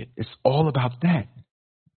running it. It's all about that.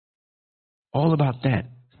 All about that.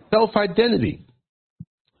 Self-identity.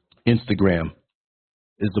 Instagram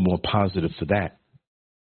is the more positive for that.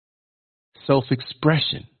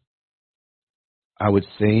 Self-expression. I would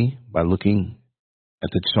say, by looking at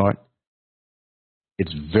the chart,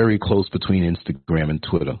 it's very close between Instagram and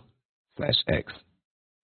Twitter/X.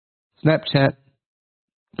 Snapchat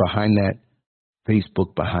behind that,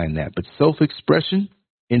 Facebook behind that. But self-expression,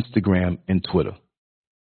 Instagram and Twitter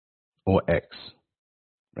or X,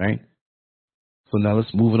 right? So now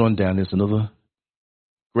let's move it on down. There's another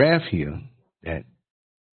graph here that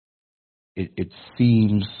it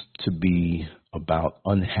seems to be about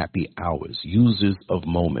unhappy hours, users of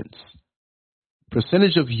moments.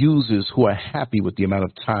 Percentage of users who are happy with the amount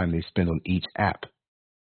of time they spend on each app.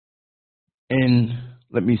 And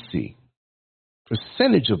let me see.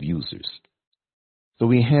 Percentage of users. So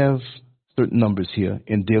we have certain numbers here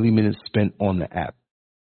in daily minutes spent on the app.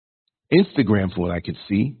 Instagram, from what I can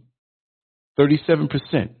see,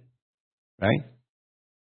 37%, right?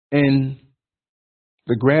 And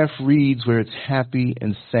the graph reads where it's happy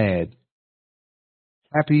and sad.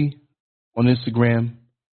 Happy on Instagram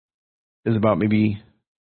is about maybe,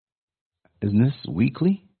 isn't this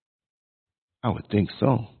weekly? I would think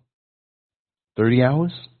so. 30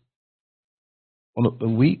 hours on a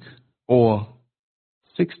week or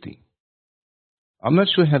 60. I'm not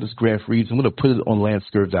sure how this graph reads. I'm going to put it on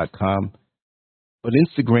Lancescurv.com. But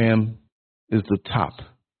Instagram is the top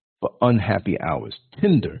for unhappy hours.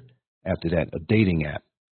 Tinder, after that, a dating app,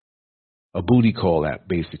 a booty call app,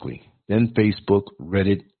 basically. Then Facebook,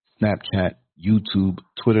 Reddit, Snapchat, YouTube,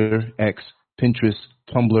 Twitter, X, Pinterest,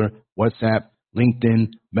 Tumblr, WhatsApp,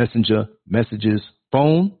 LinkedIn, Messenger, messages,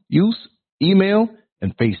 phone use, email,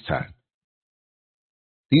 and FaceTime.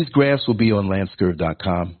 These graphs will be on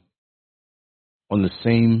Lancescurv.com on the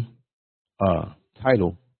same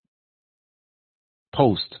title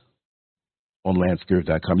post on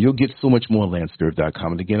Lancescurv.com. You'll get so much more on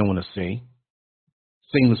Lancescurv.com. And again, I want to say,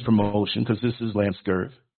 shameless promotion, because this is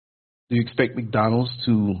Lancescurv. Do you expect McDonald's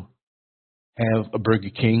to have a Burger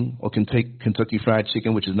King or Kentucky Fried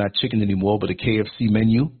Chicken, which is not chicken anymore, but a KFC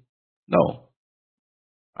menu? No.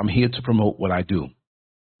 I'm here to promote what I do.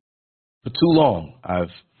 For too long,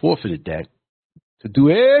 I've forfeited that to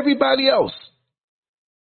do everybody else,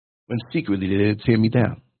 when secretly they didn't tear me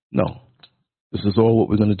down. No. This is all what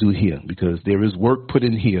we're going to do here, because there is work put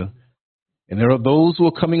in here, and there are those who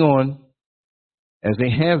are coming on, as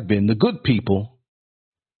they have been, the good people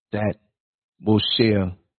that will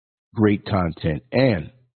share great content.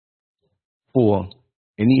 And for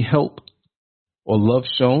any help or love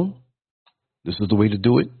shown, this is the way to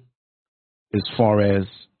do it, as far as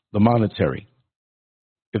the monetary.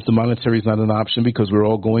 If the monetary is not an option because we're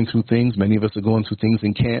all going through things, many of us are going through things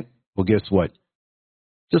and can't, well, guess what?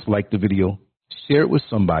 Just like the video, share it with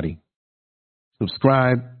somebody,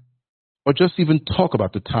 subscribe, or just even talk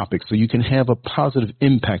about the topic so you can have a positive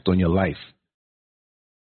impact on your life.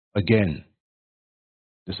 Again,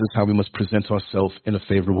 this is how we must present ourselves in a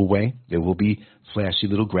favorable way. There will be flashy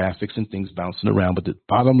little graphics and things bouncing around, but the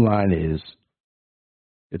bottom line is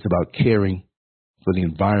it's about caring for the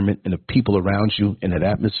environment and the people around you in that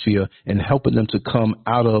atmosphere, and helping them to come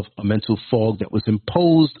out of a mental fog that was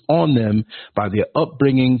imposed on them by their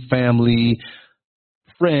upbringing, family,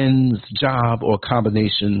 friends, job, or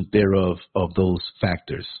combination thereof of those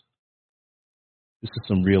factors. This is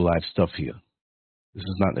some real life stuff here. This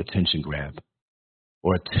is not an attention grab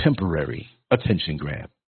or a temporary attention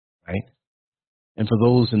grab, right? And for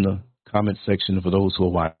those in the comment section, for those who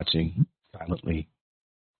are watching silently,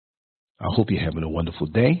 I hope you're having a wonderful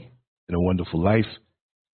day and a wonderful life.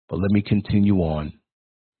 But let me continue on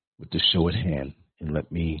with the show at hand, and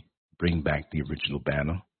let me bring back the original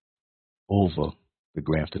banner over the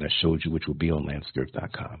graph that I showed you, which will be on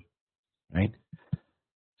Lancescurv.com, right?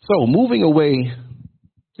 So moving away,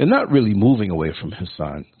 and not really moving away from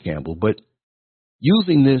Hassan Campbell, but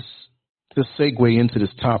using this to segue into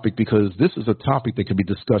this topic, because this is a topic that can be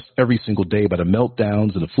discussed every single day by the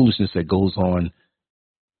meltdowns and the foolishness that goes on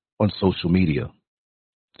social media.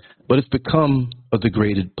 But it's become a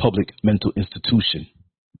degraded public mental institution.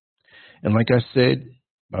 And like I said,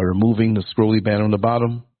 by removing the scrolly banner on the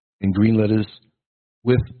bottom in green letters,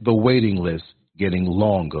 with the waiting list getting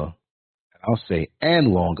longer, I'll say, and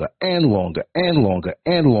longer, and longer, and longer,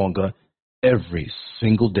 and longer every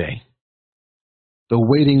single day. The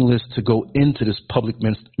waiting list to go into this public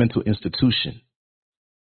mental institution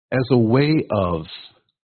as a way of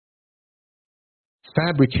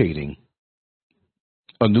fabricating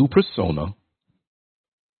a new persona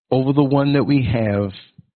over the one that we have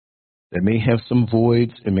that may have some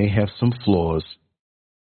voids, it may have some flaws,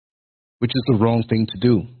 which is the wrong thing to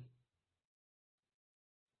do.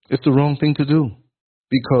 It's the wrong thing to do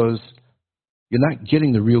because you're not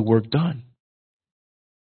getting the real work done.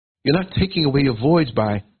 You're not taking away your voids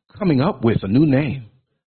by coming up with a new name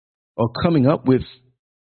or coming up with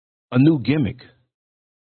a new gimmick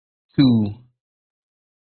to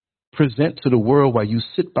present to the world while you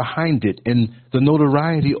sit behind it, and the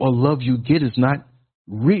notoriety or love you get is not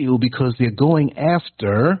real because they're going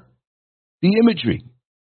after the imagery.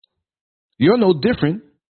 You're no different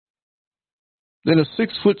than a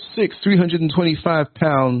 6'6",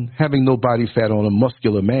 325-pound, having no body fat on a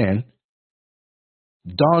muscular man,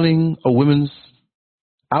 donning a woman's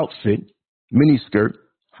outfit, miniskirt,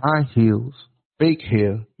 high heels, fake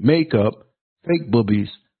hair, makeup, fake boobies,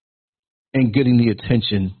 and getting the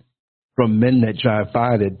attention from men that drive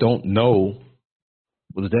by that don't know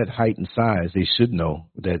with that height and size. They should know,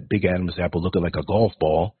 with that big Adam's apple looking like a golf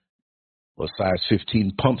ball or size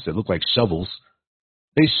 15 pumps that look like shovels.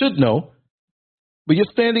 They should know, but you're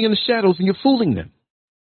standing in the shadows and you're fooling them.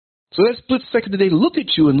 So that split second that they look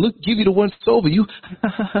at you and give you the once over, you,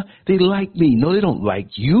 they like me. No, they don't like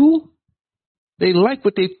you. They like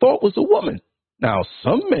what they thought was a woman. Now,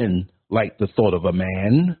 some men like the thought of a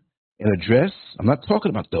man in a dress. I'm not talking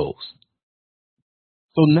about those.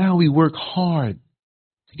 So now we work hard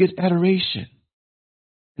to get adoration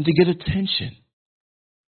and to get attention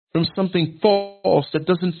from something false that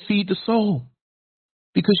doesn't feed the soul,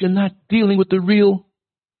 because you're not dealing with the real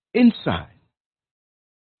inside.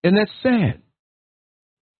 And that's sad.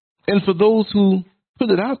 And for those who put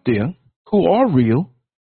it out there, who are real,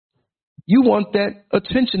 you want that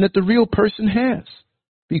attention that the real person has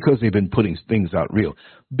because they've been putting things out real.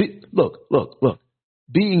 Look.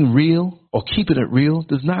 Being real or keeping it real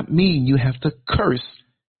does not mean you have to curse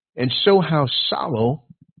and show how shallow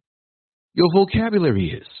your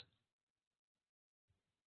vocabulary is.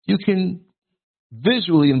 You can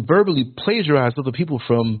visually and verbally plagiarize other people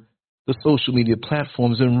from the social media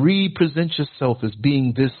platforms and represent yourself as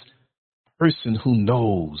being this person who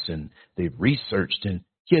knows and they've researched and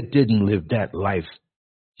yet didn't live that life.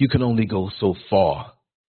 You can only go so far.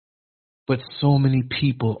 But so many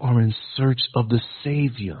people are in search of the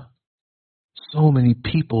Savior. So many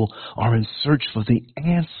people are in search for the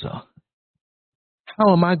answer.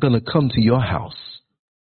 How am I going to come to your house?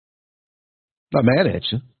 Not mad at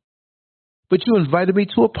you, but you invited me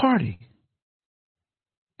to a party.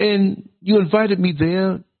 And you invited me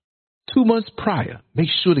there 2 months prior. Make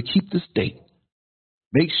sure to keep this date.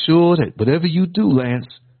 Make sure that whatever you do, Lance,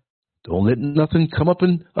 don't let nothing come up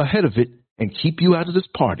ahead of it and keep you out of this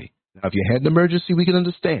party. Now, if you had an emergency, we can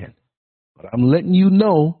understand. But I'm letting you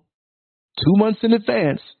know 2 months in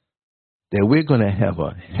advance that we're going to have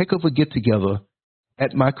a heck of a get-together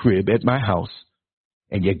at my crib, at my house,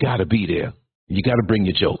 and you got to be there. You got to bring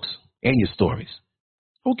your jokes and your stories.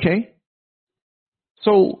 Okay.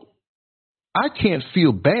 So I can't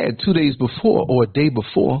feel bad 2 days before or a day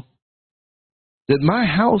before that my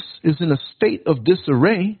house is in a state of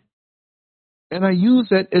disarray, and I use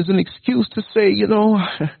that as an excuse to say,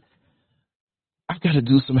 I got to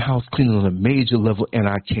do some house cleaning on a major level, and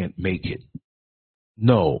I can't make it.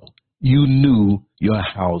 No, you knew your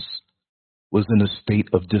house was in a state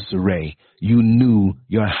of disarray. You knew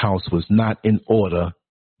your house was not in order.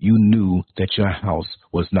 You knew that your house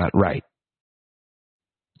was not right.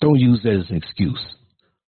 Don't use that as an excuse.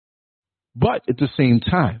 But at the same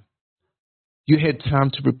time, you had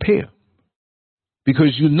time to prepare,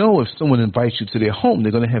 because you know if someone invites you to their home,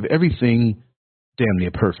 they're going to have everything damn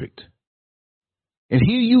near perfect. And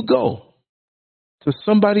here you go to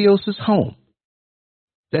somebody else's home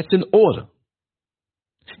that's in order.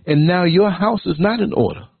 And now your house is not in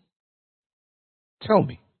order. Tell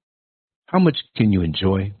me, how much can you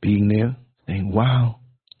enjoy being there? Saying, wow,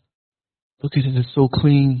 look at it, it's so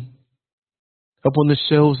clean. Up on the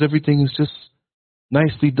shelves, everything is just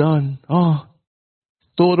nicely done. Oh,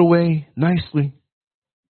 throw it away nicely.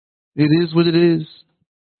 It is what it is.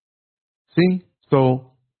 See?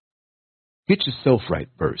 So get yourself right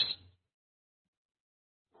first.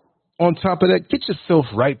 On top of that, get yourself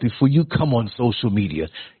right before you come on social media.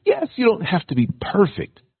 Yes, you don't have to be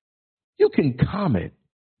perfect. You can comment.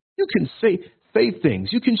 You can say things.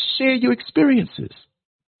 You can share your experiences.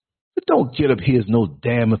 But don't get up here as no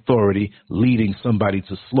damn authority leading somebody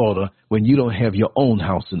to slaughter when you don't have your own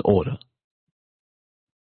house in order.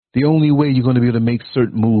 The only way you're going to be able to make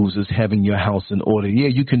certain moves is having your house in order. Yeah,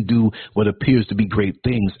 you can do what appears to be great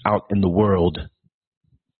things out in the world.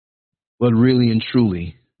 But really and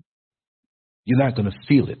truly, you're not going to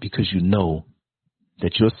feel it because you know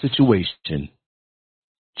that your situation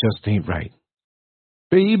just ain't right.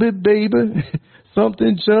 Baby,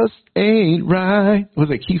 something just ain't right. Was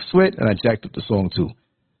it Keith Sweat? And I jacked up the song too.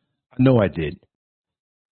 I know I did.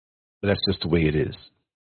 But that's just the way it is.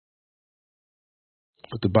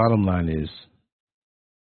 But the bottom line is,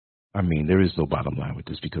 there is no bottom line with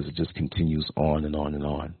this because it just continues on and on and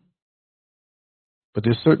on. But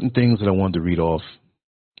there's certain things that I wanted to read off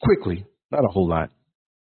quickly, not a whole lot,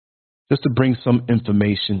 just to bring some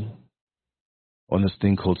information on this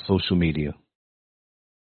thing called social media.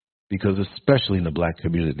 Because especially in the black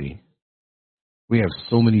community, we have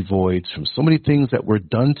so many voids from so many things that were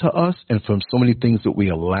done to us and from so many things that we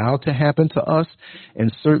allowed to happen to us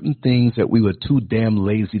and certain things that we were too damn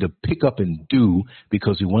lazy to pick up and do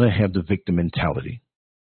because we want to have the victim mentality.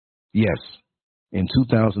 Yes, in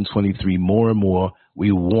 2023, more and more,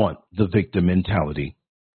 we want the victim mentality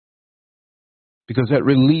because that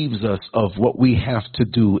relieves us of what we have to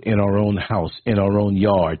do in our own house, in our own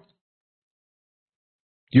yard.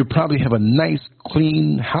 You probably have a nice,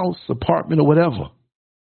 clean house, apartment, or whatever,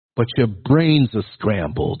 but your brains are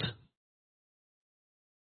scrambled.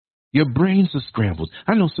 Your brains are scrambled.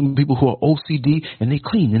 I know some people who are OCD, and they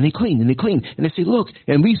clean, and they clean, and they clean, and they say, look,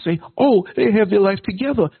 and we say, oh, they have their life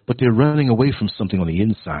together, but they're running away from something on the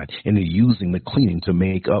inside, and they're using the cleaning to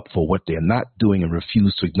make up for what they're not doing and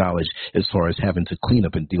refuse to acknowledge as far as having to clean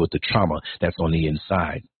up and deal with the trauma that's on the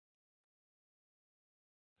inside.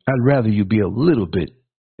 I'd rather you be a little bit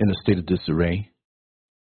in a state of disarray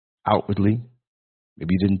outwardly.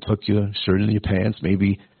 Maybe you didn't tuck your shirt in your pants.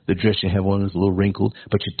 Maybe the dress you have on is a little wrinkled,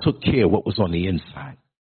 but you took care of what was on the inside.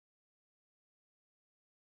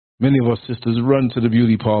 Many of our sisters run to the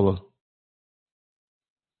beauty parlor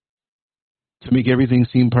to make everything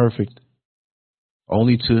seem perfect,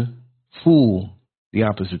 only to fool the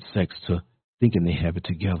opposite sex to thinking they have it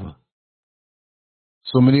together.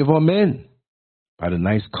 So many of our men buy the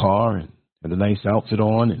nice car and have a nice outfit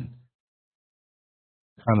on and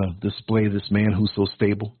kind of display this man who's so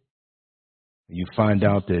stable. And you find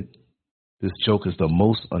out that this joke is the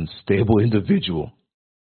most unstable individual.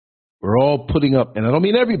 We're all putting up, and I don't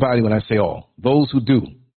mean everybody when I say all, those who do.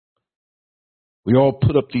 We all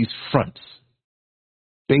put up these fronts,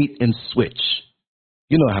 bait and switch.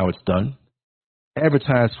 You know how it's done.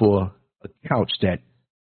 Advertise for a couch that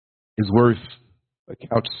is worth, a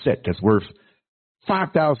couch set that's worth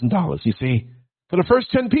 $5,000. You see, for the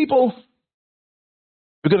first 10 people,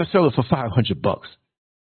 we're going to sell it for $500.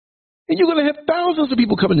 And you're going to have thousands of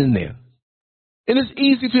people coming in there. And it's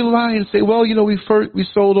easy to lie and say, well, we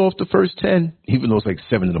sold off the first 10, even though it's like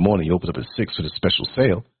 7 in the morning. You open up at 6 for the special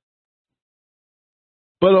sale.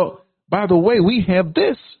 But by the way, we have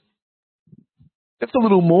this. That's a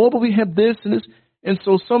little more, but we have this and this. And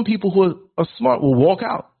so some people who are smart will walk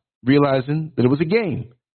out realizing that it was a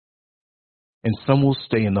game. And some will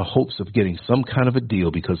stay in the hopes of getting some kind of a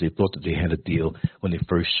deal because they thought that they had a deal when they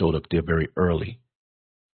first showed up there very early.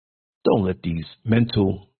 Don't let these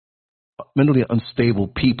mentally unstable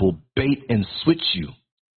people bait and switch you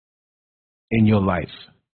in your life.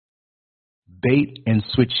 Bait and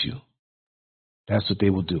switch you. That's what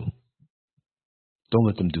they will do. Don't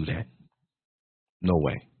let them do that. No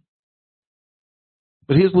way.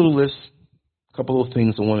 But here's a little list, a couple of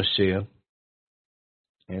things I want to share.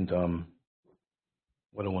 And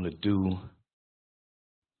what I want to do,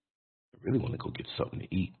 I really want to go get something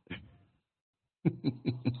to eat.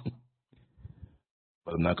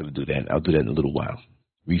 But I'm not going to do that. I'll do that in a little while.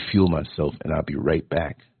 Refuel myself, and I'll be right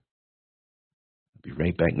back. I'll be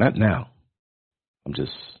right back. Not now. I'm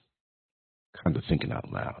just kind of thinking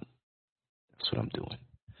out loud. That's what I'm doing.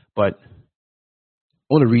 But I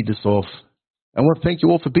want to read this off. I want to thank you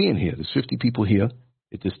all for being here. There's 50 people here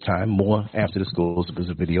at this time, more after this goes up as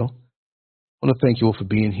a video. I want to thank you all for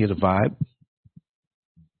being here to vibe.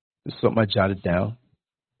 This is something I jotted down,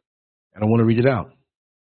 and I want to read it out.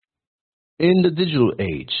 In the digital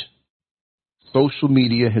age, social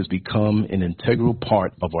media has become an integral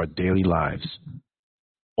part of our daily lives,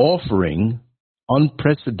 offering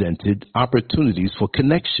unprecedented opportunities for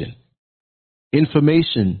connection,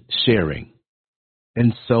 information sharing,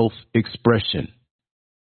 and self-expression.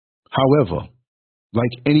 However,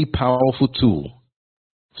 like any powerful tool,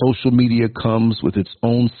 social media comes with its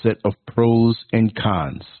own set of pros and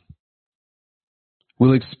cons.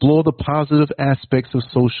 We'll explore the positive aspects of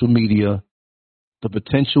social media, the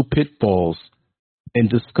potential pitfalls, and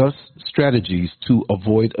discuss strategies to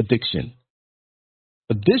avoid addiction.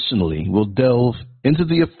 Additionally, we'll delve into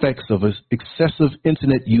the effects of excessive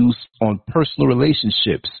internet use on personal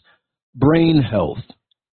relationships, brain health,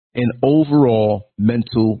 and overall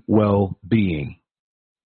mental well-being.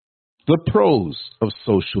 The pros of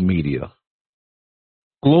social media.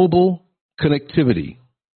 Global connectivity.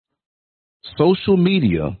 Social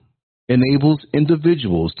media enables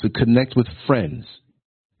individuals to connect with friends,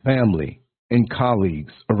 family, and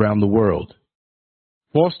colleagues around the world,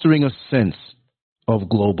 fostering a sense of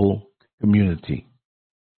global community.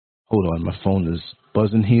 Hold on, my phone is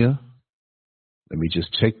buzzing here. Let me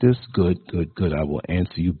just check this. Good. I will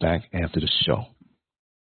answer you back after the show.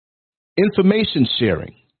 Information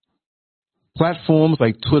sharing. Platforms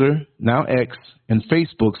like Twitter, now X, and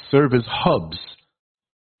Facebook serve as hubs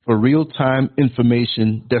for real-time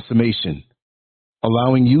information dissemination,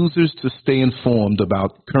 allowing users to stay informed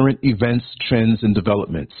about current events, trends, and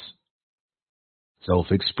developments.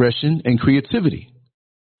 Self-expression and creativity.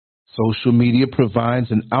 Social media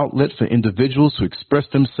provides an outlet for individuals to express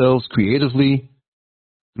themselves creatively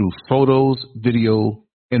through photos, video,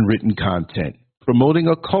 and written content, promoting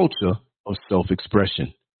a culture of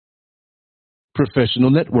self-expression. Professional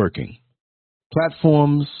networking.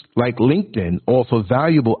 Platforms like LinkedIn offer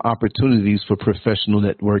valuable opportunities for professional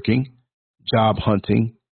networking, job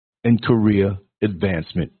hunting, and career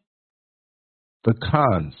advancement. The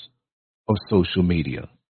cons of social media.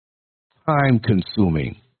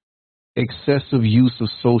 Time-consuming. Excessive use of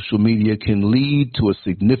social media can lead to a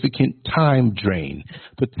significant time drain,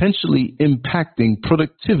 potentially impacting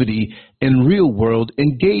productivity and real-world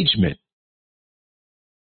engagement.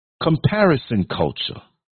 Comparison culture.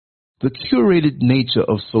 The curated nature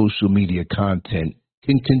of social media content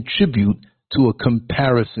can contribute to a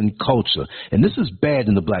comparison culture, and this is bad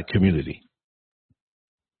in the black community.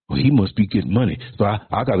 Well, he must be getting money, so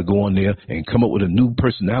I got to go on there and come up with a new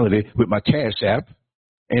personality with my Cash App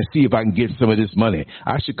and see if I can get some of this money.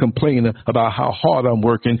 I should complain about how hard I'm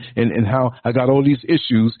working and how I got all these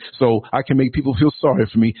issues so I can make people feel sorry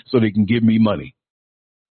for me so they can give me money.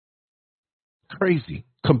 Crazy.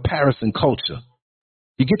 Comparison culture.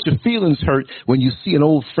 You get your feelings hurt when you see an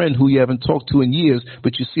old friend who you haven't talked to in years,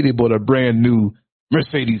 but you see they bought a brand new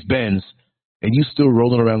Mercedes-Benz and you still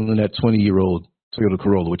rolling around in that 20-year-old Toyota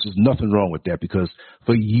Corolla, which is nothing wrong with that because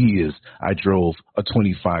for years I drove a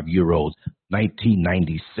 25-year-old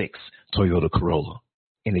 1996 Toyota Corolla,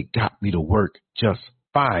 and it got me to work just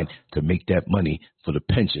fine to make that money for the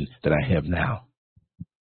pension that I have now.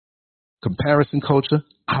 Comparison culture,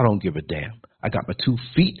 I don't give a damn. I got my 2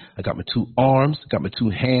 feet, I got my 2 arms, I got my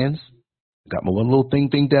 2 hands, I got my one little thing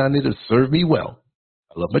down there to serve me well.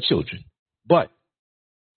 I love my children, but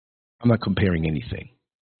I'm not comparing anything.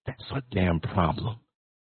 That's a damn problem.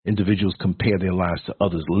 Individuals compare their lives to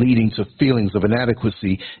others, leading to feelings of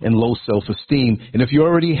inadequacy and low self-esteem. And if you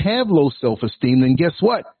already have low self-esteem, then guess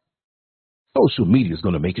what? Social media is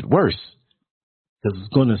going to make it worse. Because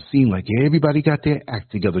it's going to seem like everybody got their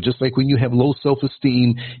act together, just like when you have low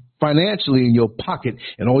self-esteem financially in your pocket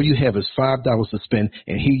and all you have is $5 to spend,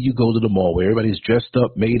 and here you go to the mall where everybody's dressed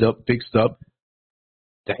up, made up, fixed up,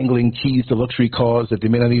 dangling keys to luxury cars that they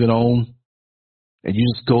may not even own, and you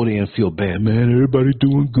just go there and feel bad. Man, everybody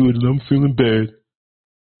doing good and I'm feeling bad.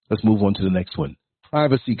 Let's move on to the next one.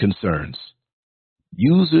 Privacy concerns.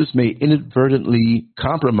 Users may inadvertently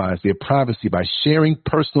compromise their privacy by sharing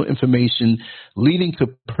personal information, leading to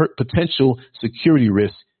potential security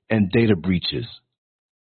risks and data breaches.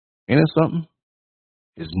 Ain't that something?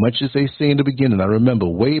 As much as they say in the beginning, I remember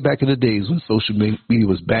way back in the days when social media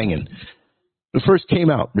was banging. When it first came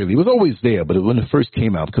out, really, it was always there, but when it first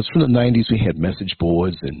came out, because from the 90s we had message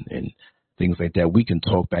boards and things like that, we can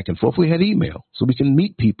talk back and forth. We had email, so we can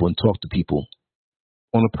meet people and talk to people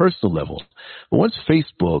on a personal level. But once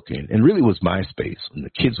Facebook, and really was MySpace, and the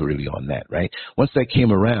kids were really on that, right? Once that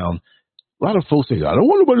came around, a lot of folks say, I don't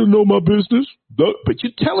want nobody to know my business, but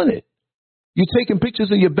you're telling it. You're taking pictures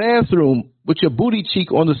in your bathroom with your booty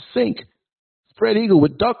cheek on the sink, spread eagle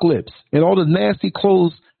with duck lips, and all the nasty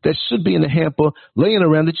clothes that should be in the hamper laying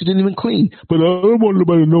around that you didn't even clean. But I don't want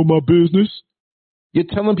nobody to know my business. You're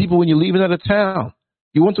telling people when you're leaving out of town.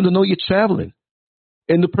 You want them to know you're traveling.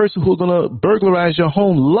 And the person who's going to burglarize your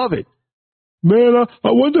home love it. Man,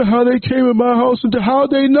 I wonder how they came in my house and how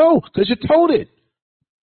they know. Because you told it.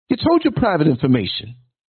 You told your private information.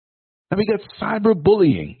 And we got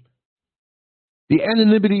cyberbullying. The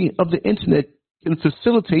anonymity of the internet can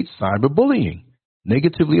facilitate cyberbullying,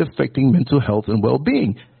 negatively affecting mental health and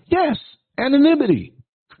well-being. Yes, anonymity.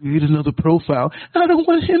 Create another profile. I don't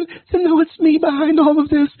want him to know it's me behind all of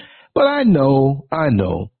this. But I know.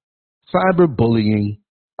 Cyberbullying,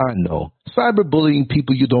 I know. Cyberbullying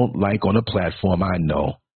people you don't like on a platform, I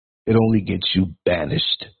know. It only gets you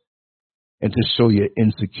banished. And to show your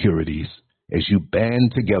insecurities as you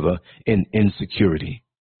band together in insecurity.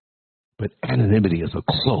 But anonymity is a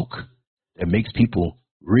cloak that makes people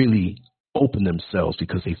really open themselves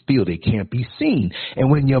because they feel they can't be seen.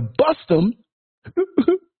 And when you bust them,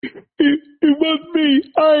 it wasn't me.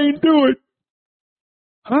 I ain't do it.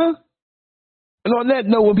 Huh? And on that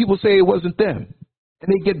note, when people say it wasn't them and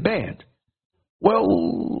they get banned,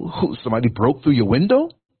 well, somebody broke through your window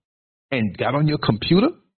and got on your computer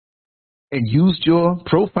and used your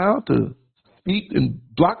profile to speak and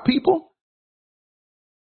block people?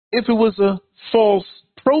 If it was a false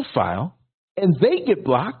profile and they get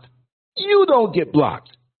blocked, you don't get blocked.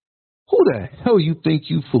 Who the hell you think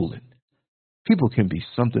you fooling? People can be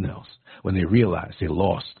something else when they realize they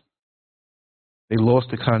lost. They lost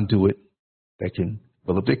the conduit that can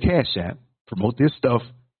fill up their cash app, promote their stuff,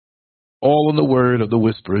 all in the word of the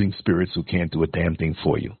whispering spirits who can't do a damn thing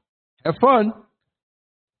for you. Have fun.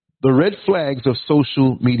 The red flags of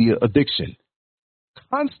social media addiction.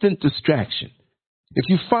 Constant distraction. If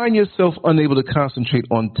you find yourself unable to concentrate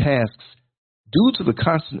on tasks due to the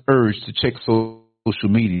constant urge to check social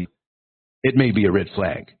media, it may be a red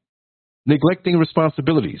flag. Neglecting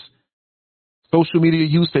responsibilities. Social media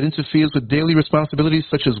use that interferes with daily responsibilities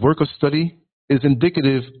such as work or study is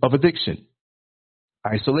indicative of addiction.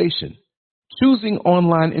 Isolation. Choosing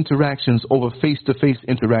online interactions over face-to-face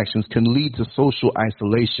interactions can lead to social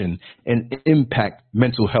isolation and impact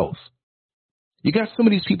mental health. You got some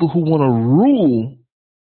of these people who want to rule,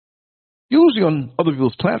 usually on other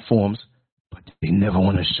people's platforms, but they never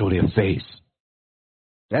want to show their face.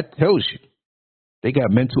 That tells you they got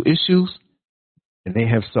mental issues and they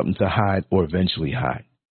have something to hide or eventually hide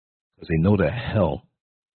because they know the hell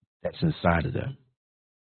that's inside of them.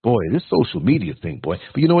 Boy, this social media thing, boy.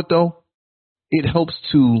 But you know what, though? It helps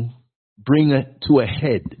to bring to a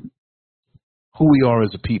head who we are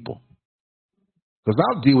as a people. Because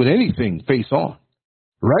I'll deal with anything face on.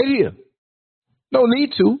 Right here. No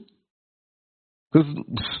need to. Because,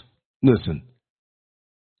 listen,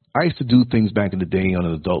 I used to do things back in the day on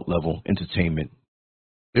an adult level, entertainment.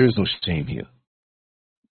 There is no shame here.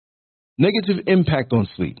 Negative impact on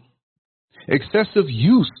sleep. Excessive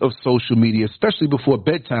use of social media, especially before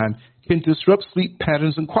bedtime, can disrupt sleep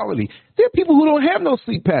patterns and quality. There are people who don't have no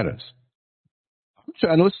sleep patterns. I'm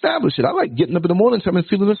trying to establish it. I like getting up in the morning time and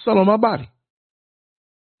feeling the sun on my body.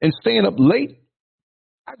 And staying up late,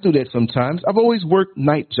 I do that sometimes. I've always worked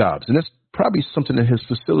night jobs, and that's probably something that has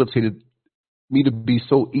facilitated me to be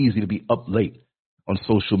so easy to be up late on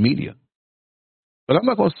social media. But I'm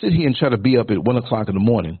not going to sit here and try to be up at 1 o'clock in the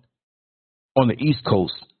morning on the East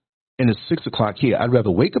Coast, and it's 6 o'clock here. I'd rather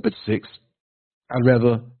wake up at 6. I'd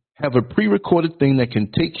rather have a pre-recorded thing that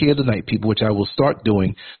can take care of the night people, which I will start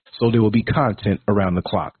doing, so there will be content around the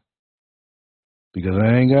clock. Because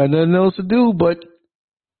I ain't got nothing else to do but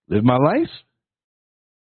live my life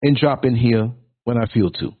and drop in here when I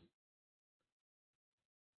feel to.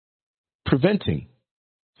 Preventing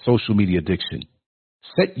social media addiction.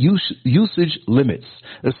 Set usage limits.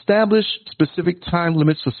 Establish specific time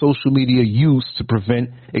limits for social media use to prevent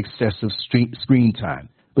excessive screen time.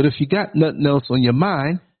 But if you got nothing else on your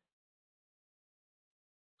mind,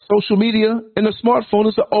 social media and the smartphone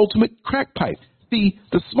is the ultimate crack pipe. See,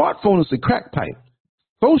 the smartphone is the crack pipe.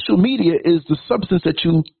 Social media is the substance that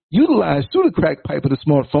you utilize through the crack pipe of the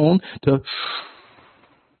smartphone to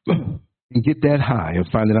and get that high of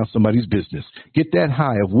finding out somebody's business. Get that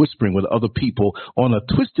high of whispering with other people on a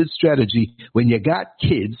twisted strategy when you got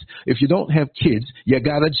kids. If you don't have kids, you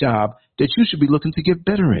got a job that you should be looking to get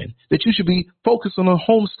better in, that you should be focused on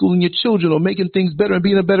homeschooling your children or making things better and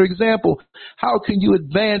being a better example. How can you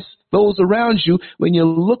advance those around you when you're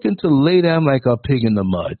looking to lay down like a pig in the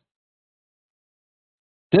mud?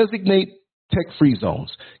 Designate tech-free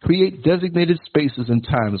zones. Create designated spaces and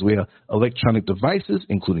times where electronic devices,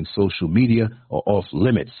 including social media, are off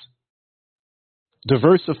limits.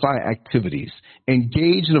 Diversify activities.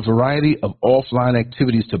 Engage in a variety of offline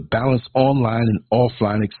activities to balance online and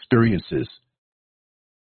offline experiences.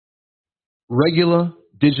 Regular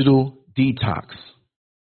digital detox.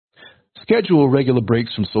 Schedule regular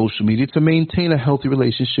breaks from social media to maintain a healthy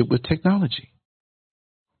relationship with technology.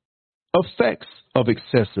 Effects of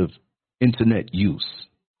excessive internet use.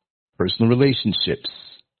 Personal relationships.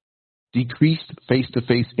 Decreased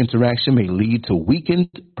face-to-face interaction may lead to weakened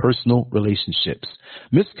personal relationships.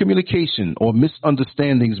 Miscommunication or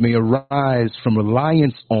misunderstandings may arise from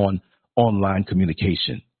reliance on online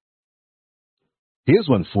communication. Here's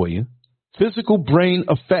one for you. Physical brain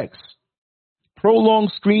effects.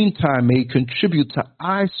 Prolonged screen time may contribute to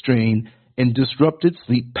eye strain and disrupted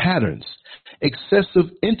sleep patterns.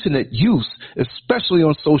 Excessive internet use, especially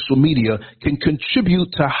on social media, can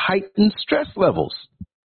contribute to heightened stress levels.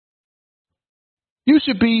 You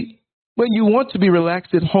should be, when you want to be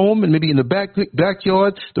relaxed at home and maybe in the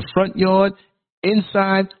backyard, the front yard,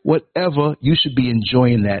 inside, whatever, you should be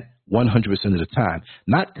enjoying that 100% of the time,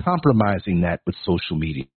 not compromising that with social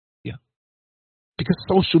media. Because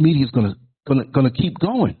social media is going to keep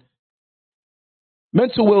going.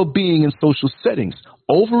 Mental well-being in social settings.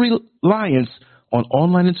 Over-reliance on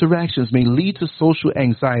online interactions may lead to social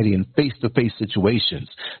anxiety in face-to-face situations.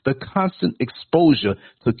 The constant exposure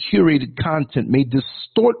to curated content may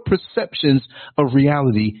distort perceptions of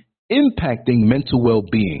reality, impacting mental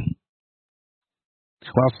well-being.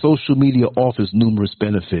 While social media offers numerous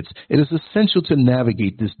benefits, it is essential to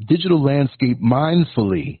navigate this digital landscape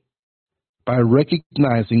mindfully by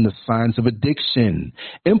recognizing the signs of addiction,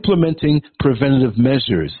 implementing preventative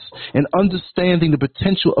measures, and understanding the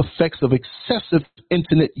potential effects of excessive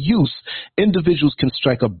internet use. Individuals can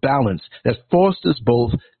strike a balance that fosters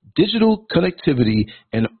both digital connectivity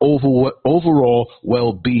and overall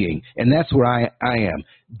well-being. And that's where I am.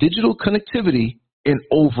 Digital connectivity and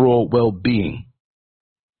overall well-being.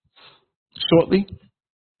 Shortly,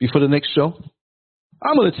 before the next show,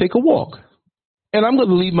 I'm going to take a walk. And I'm going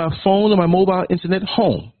to leave my phone and my mobile internet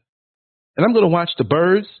home. And I'm going to watch the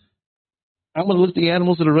birds. I'm going to look at the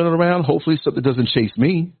animals that are running around. Hopefully something doesn't chase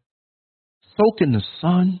me. Soak in the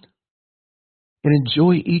sun and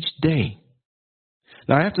enjoy each day.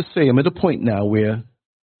 Now, I have to say, I'm at a point now where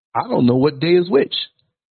I don't know what day is which.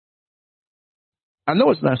 I know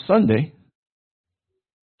it's not Sunday.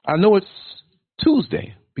 I know it's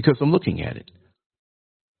Tuesday because I'm looking at it.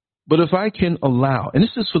 But if I can allow, and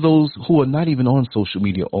this is for those who are not even on social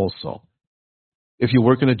media also. If you're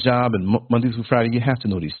working a job and Monday through Friday, you have to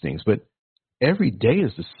know these things. But every day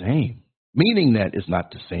is the same, meaning that it's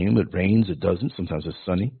not the same. It rains, it doesn't. Sometimes it's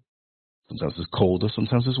sunny. Sometimes it's colder.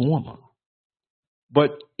 Sometimes it's warmer.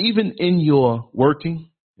 But even in your working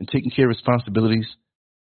and taking care of responsibilities,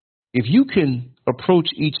 if you can approach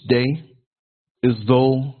each day as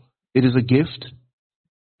though it is a gift,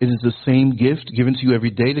 it is the same gift given to you every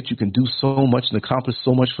day that you can do so much and accomplish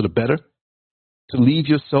so much for the better, to leave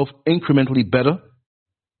yourself incrementally better,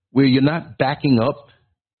 where you're not backing up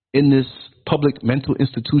in this public mental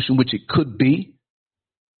institution, which it could be.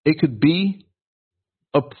 It could be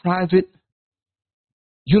a private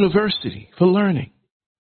university for learning.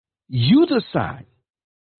 You decide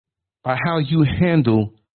by how you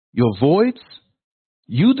handle your voids.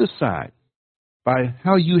 You decide by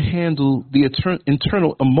how you handle the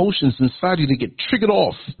internal emotions inside you that get triggered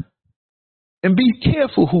off. And be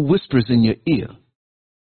careful who whispers in your ear,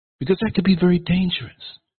 because that could be very dangerous.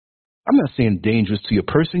 I'm not saying dangerous to your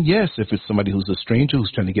person. Yes, if it's somebody who's a stranger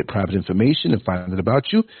who's trying to get private information and find out about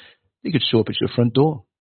you, they could show up at your front door.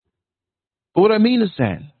 But what I mean is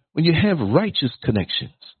that when you have righteous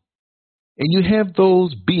connections, and you have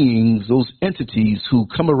those beings, those entities who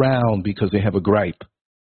come around because they have a gripe,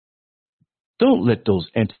 don't let those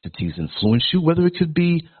entities influence you, whether it could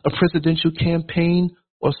be a presidential campaign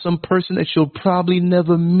or some person that you'll probably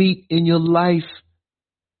never meet in your life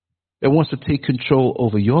that wants to take control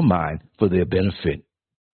over your mind for their benefit.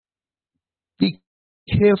 Be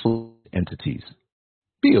careful, entities.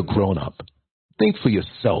 Be a grown-up. Think for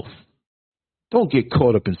yourself. Don't get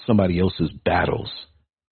caught up in somebody else's battles,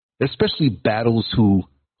 especially battles who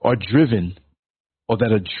are driven or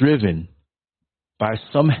that are driven by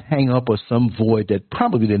some hang-up or some void that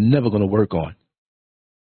probably they're never going to work on.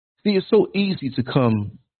 See, it's so easy to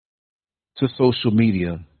come to social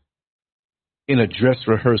media in a dress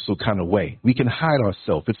rehearsal kind of way. We can hide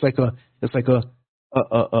ourselves. It's like a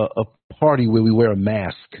party where we wear a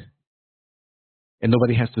mask and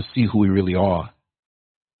nobody has to see who we really are.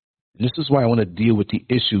 And this is why I want to deal with the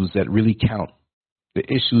issues that really count, the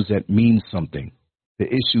issues that mean something, the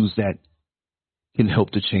issues that can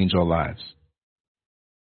help to change our lives.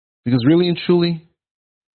 Because really and truly,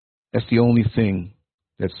 that's the only thing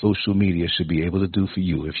that social media should be able to do for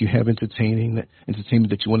you. If you have entertainment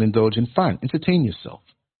that you want to indulge in, fine, entertain yourself.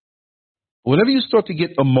 Whenever you start to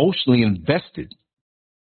get emotionally invested,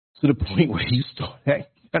 to the point where you start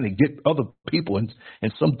trying to get other people in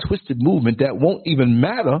some twisted movement that won't even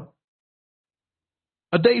matter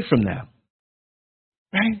a day from now.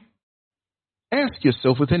 Right? Ask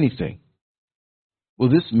yourself with anything, will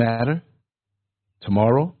this matter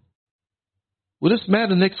tomorrow? Will this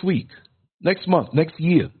matter next week, next month, next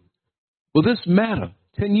year? Will this matter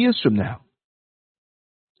 10 years from now?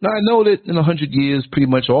 Now, I know that in 100 years, pretty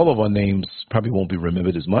much all of our names probably won't be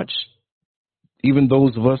remembered as much. Even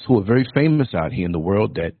those of us who are very famous out here in the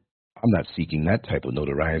world, that I'm not seeking that type of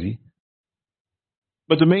notoriety.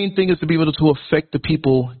 But the main thing is to be able to affect the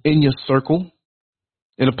people in your circle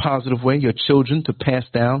in a positive way, your children, to pass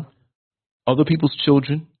down other people's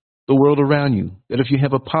children, the world around you. That if you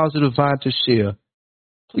have a positive vibe to share,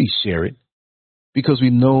 please share it. Because we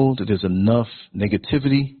know that there's enough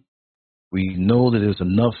negativity. We know that there's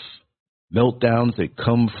enough meltdowns that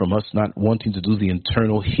come from us not wanting to do the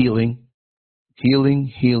internal healing.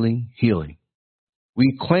 Healing, healing, healing.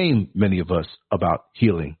 We claim, many of us, about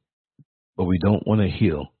healing, but we don't want to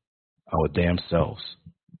heal our damn selves.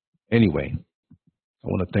 Anyway, I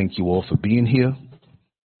want to thank you all for being here.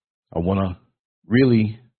 I want to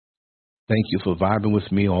really thank you for vibing with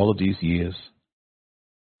me all of these years.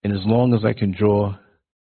 And as long as I can draw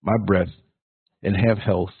my breath and have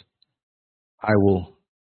health, I will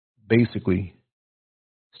basically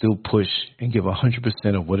still push and give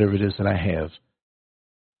 100% of whatever it is that I have.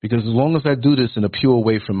 Because as long as I do this in a pure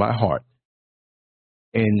way from my heart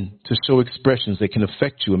and to show expressions that can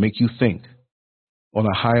affect you and make you think on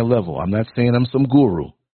a higher level, I'm not saying I'm some guru,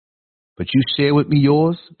 but you share with me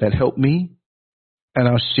yours that helped me, and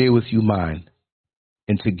I'll share with you mine.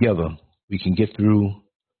 And together we can get through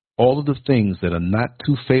all of the things that are not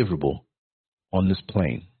too favorable on this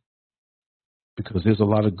plane. Because there's a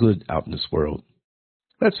lot of good out in this world.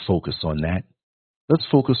 Let's focus on that. Let's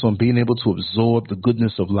focus on being able to absorb the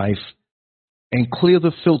goodness of life and clear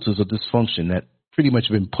the filters of dysfunction that pretty much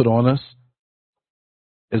have been put on us,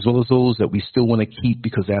 as well as those that we still want to keep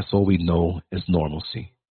because that's all we know as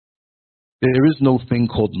normalcy. There is no thing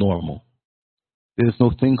called normal. There is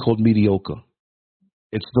no thing called mediocre.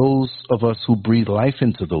 It's those of us who breathe life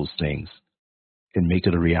into those things and make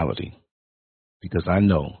it a reality. Because I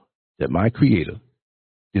know that my Creator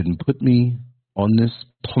didn't put me on this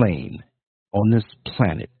plane, on this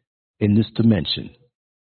planet, in this dimension,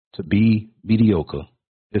 to be mediocre,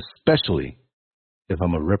 especially if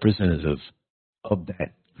I'm a representative of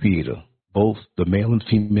that Creator, both the male and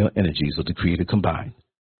female energies of the Creator combined.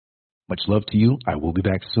 Much love to you. I will be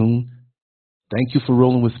back soon. Thank you for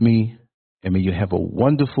rolling with me, and may you have a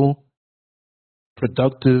wonderful,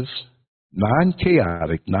 productive,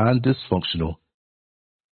 non-chaotic, non-dysfunctional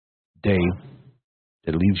day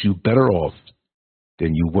that leaves you better off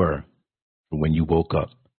than you were when you woke up.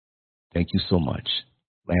 Thank you so much.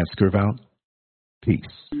 Lancescurv out. Peace.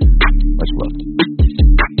 Much love.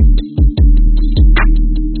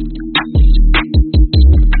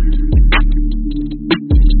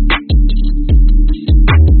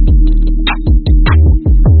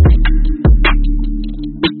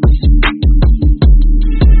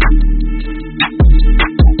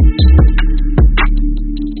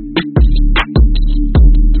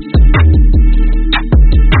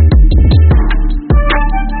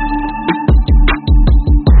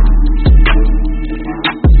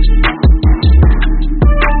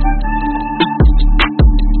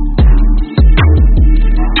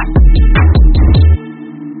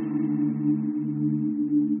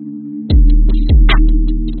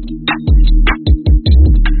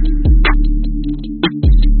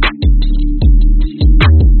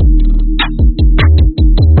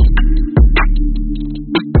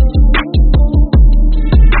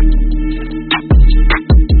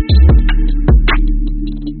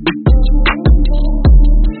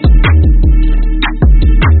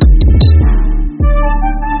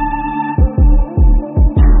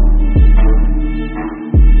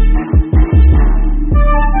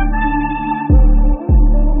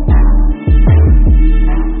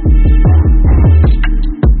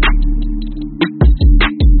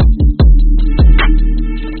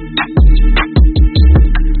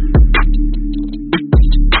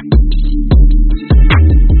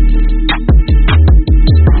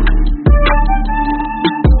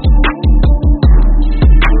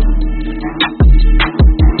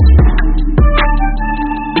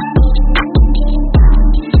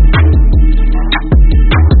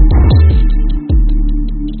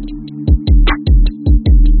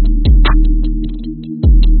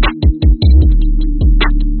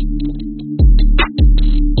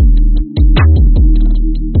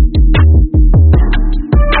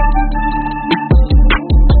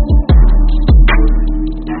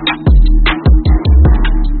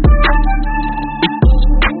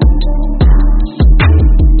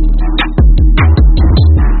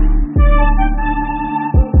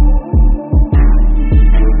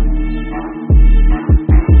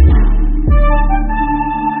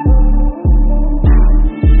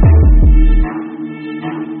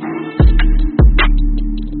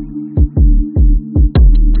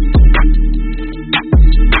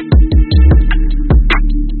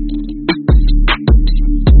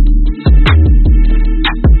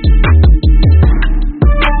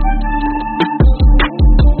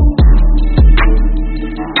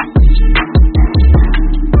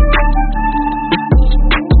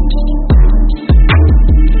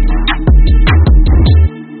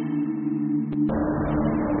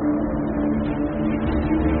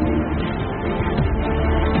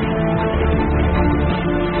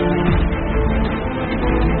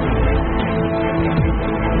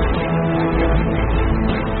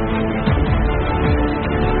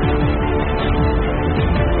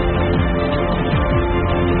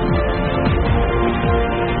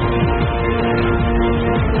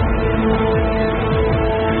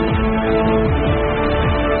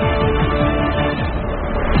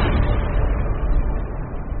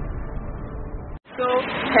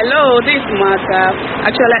 Hello, this is Martha.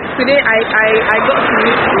 Actually, today I got to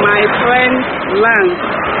meet my friend Lance.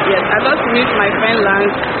 Yes, I got to meet my friend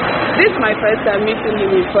Lance. This is my first time meeting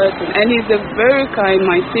him in person, and he's a very kind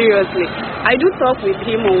man, seriously. I do talk with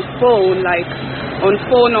him on phone,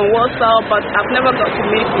 on WhatsApp, but I've never got to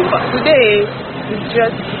meet him. But today, he's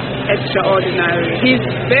just extraordinary. He's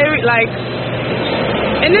very,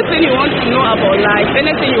 anything you want to know about life,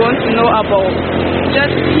 anything you want to know about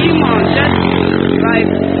just human,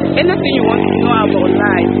 anything you want to know about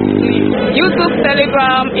life, please. YouTube,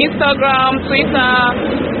 Telegram, Instagram, Twitter,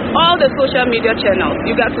 all the social media channels,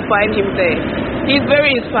 you got to find him there. He's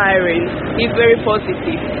very inspiring. He's very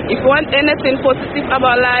positive. If you want anything positive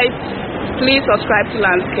about life, please subscribe to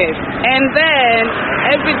Lancescurv. And then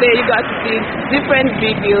every day you got to see different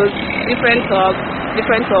videos, different talks,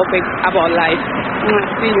 different topics about life.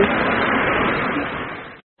 See you.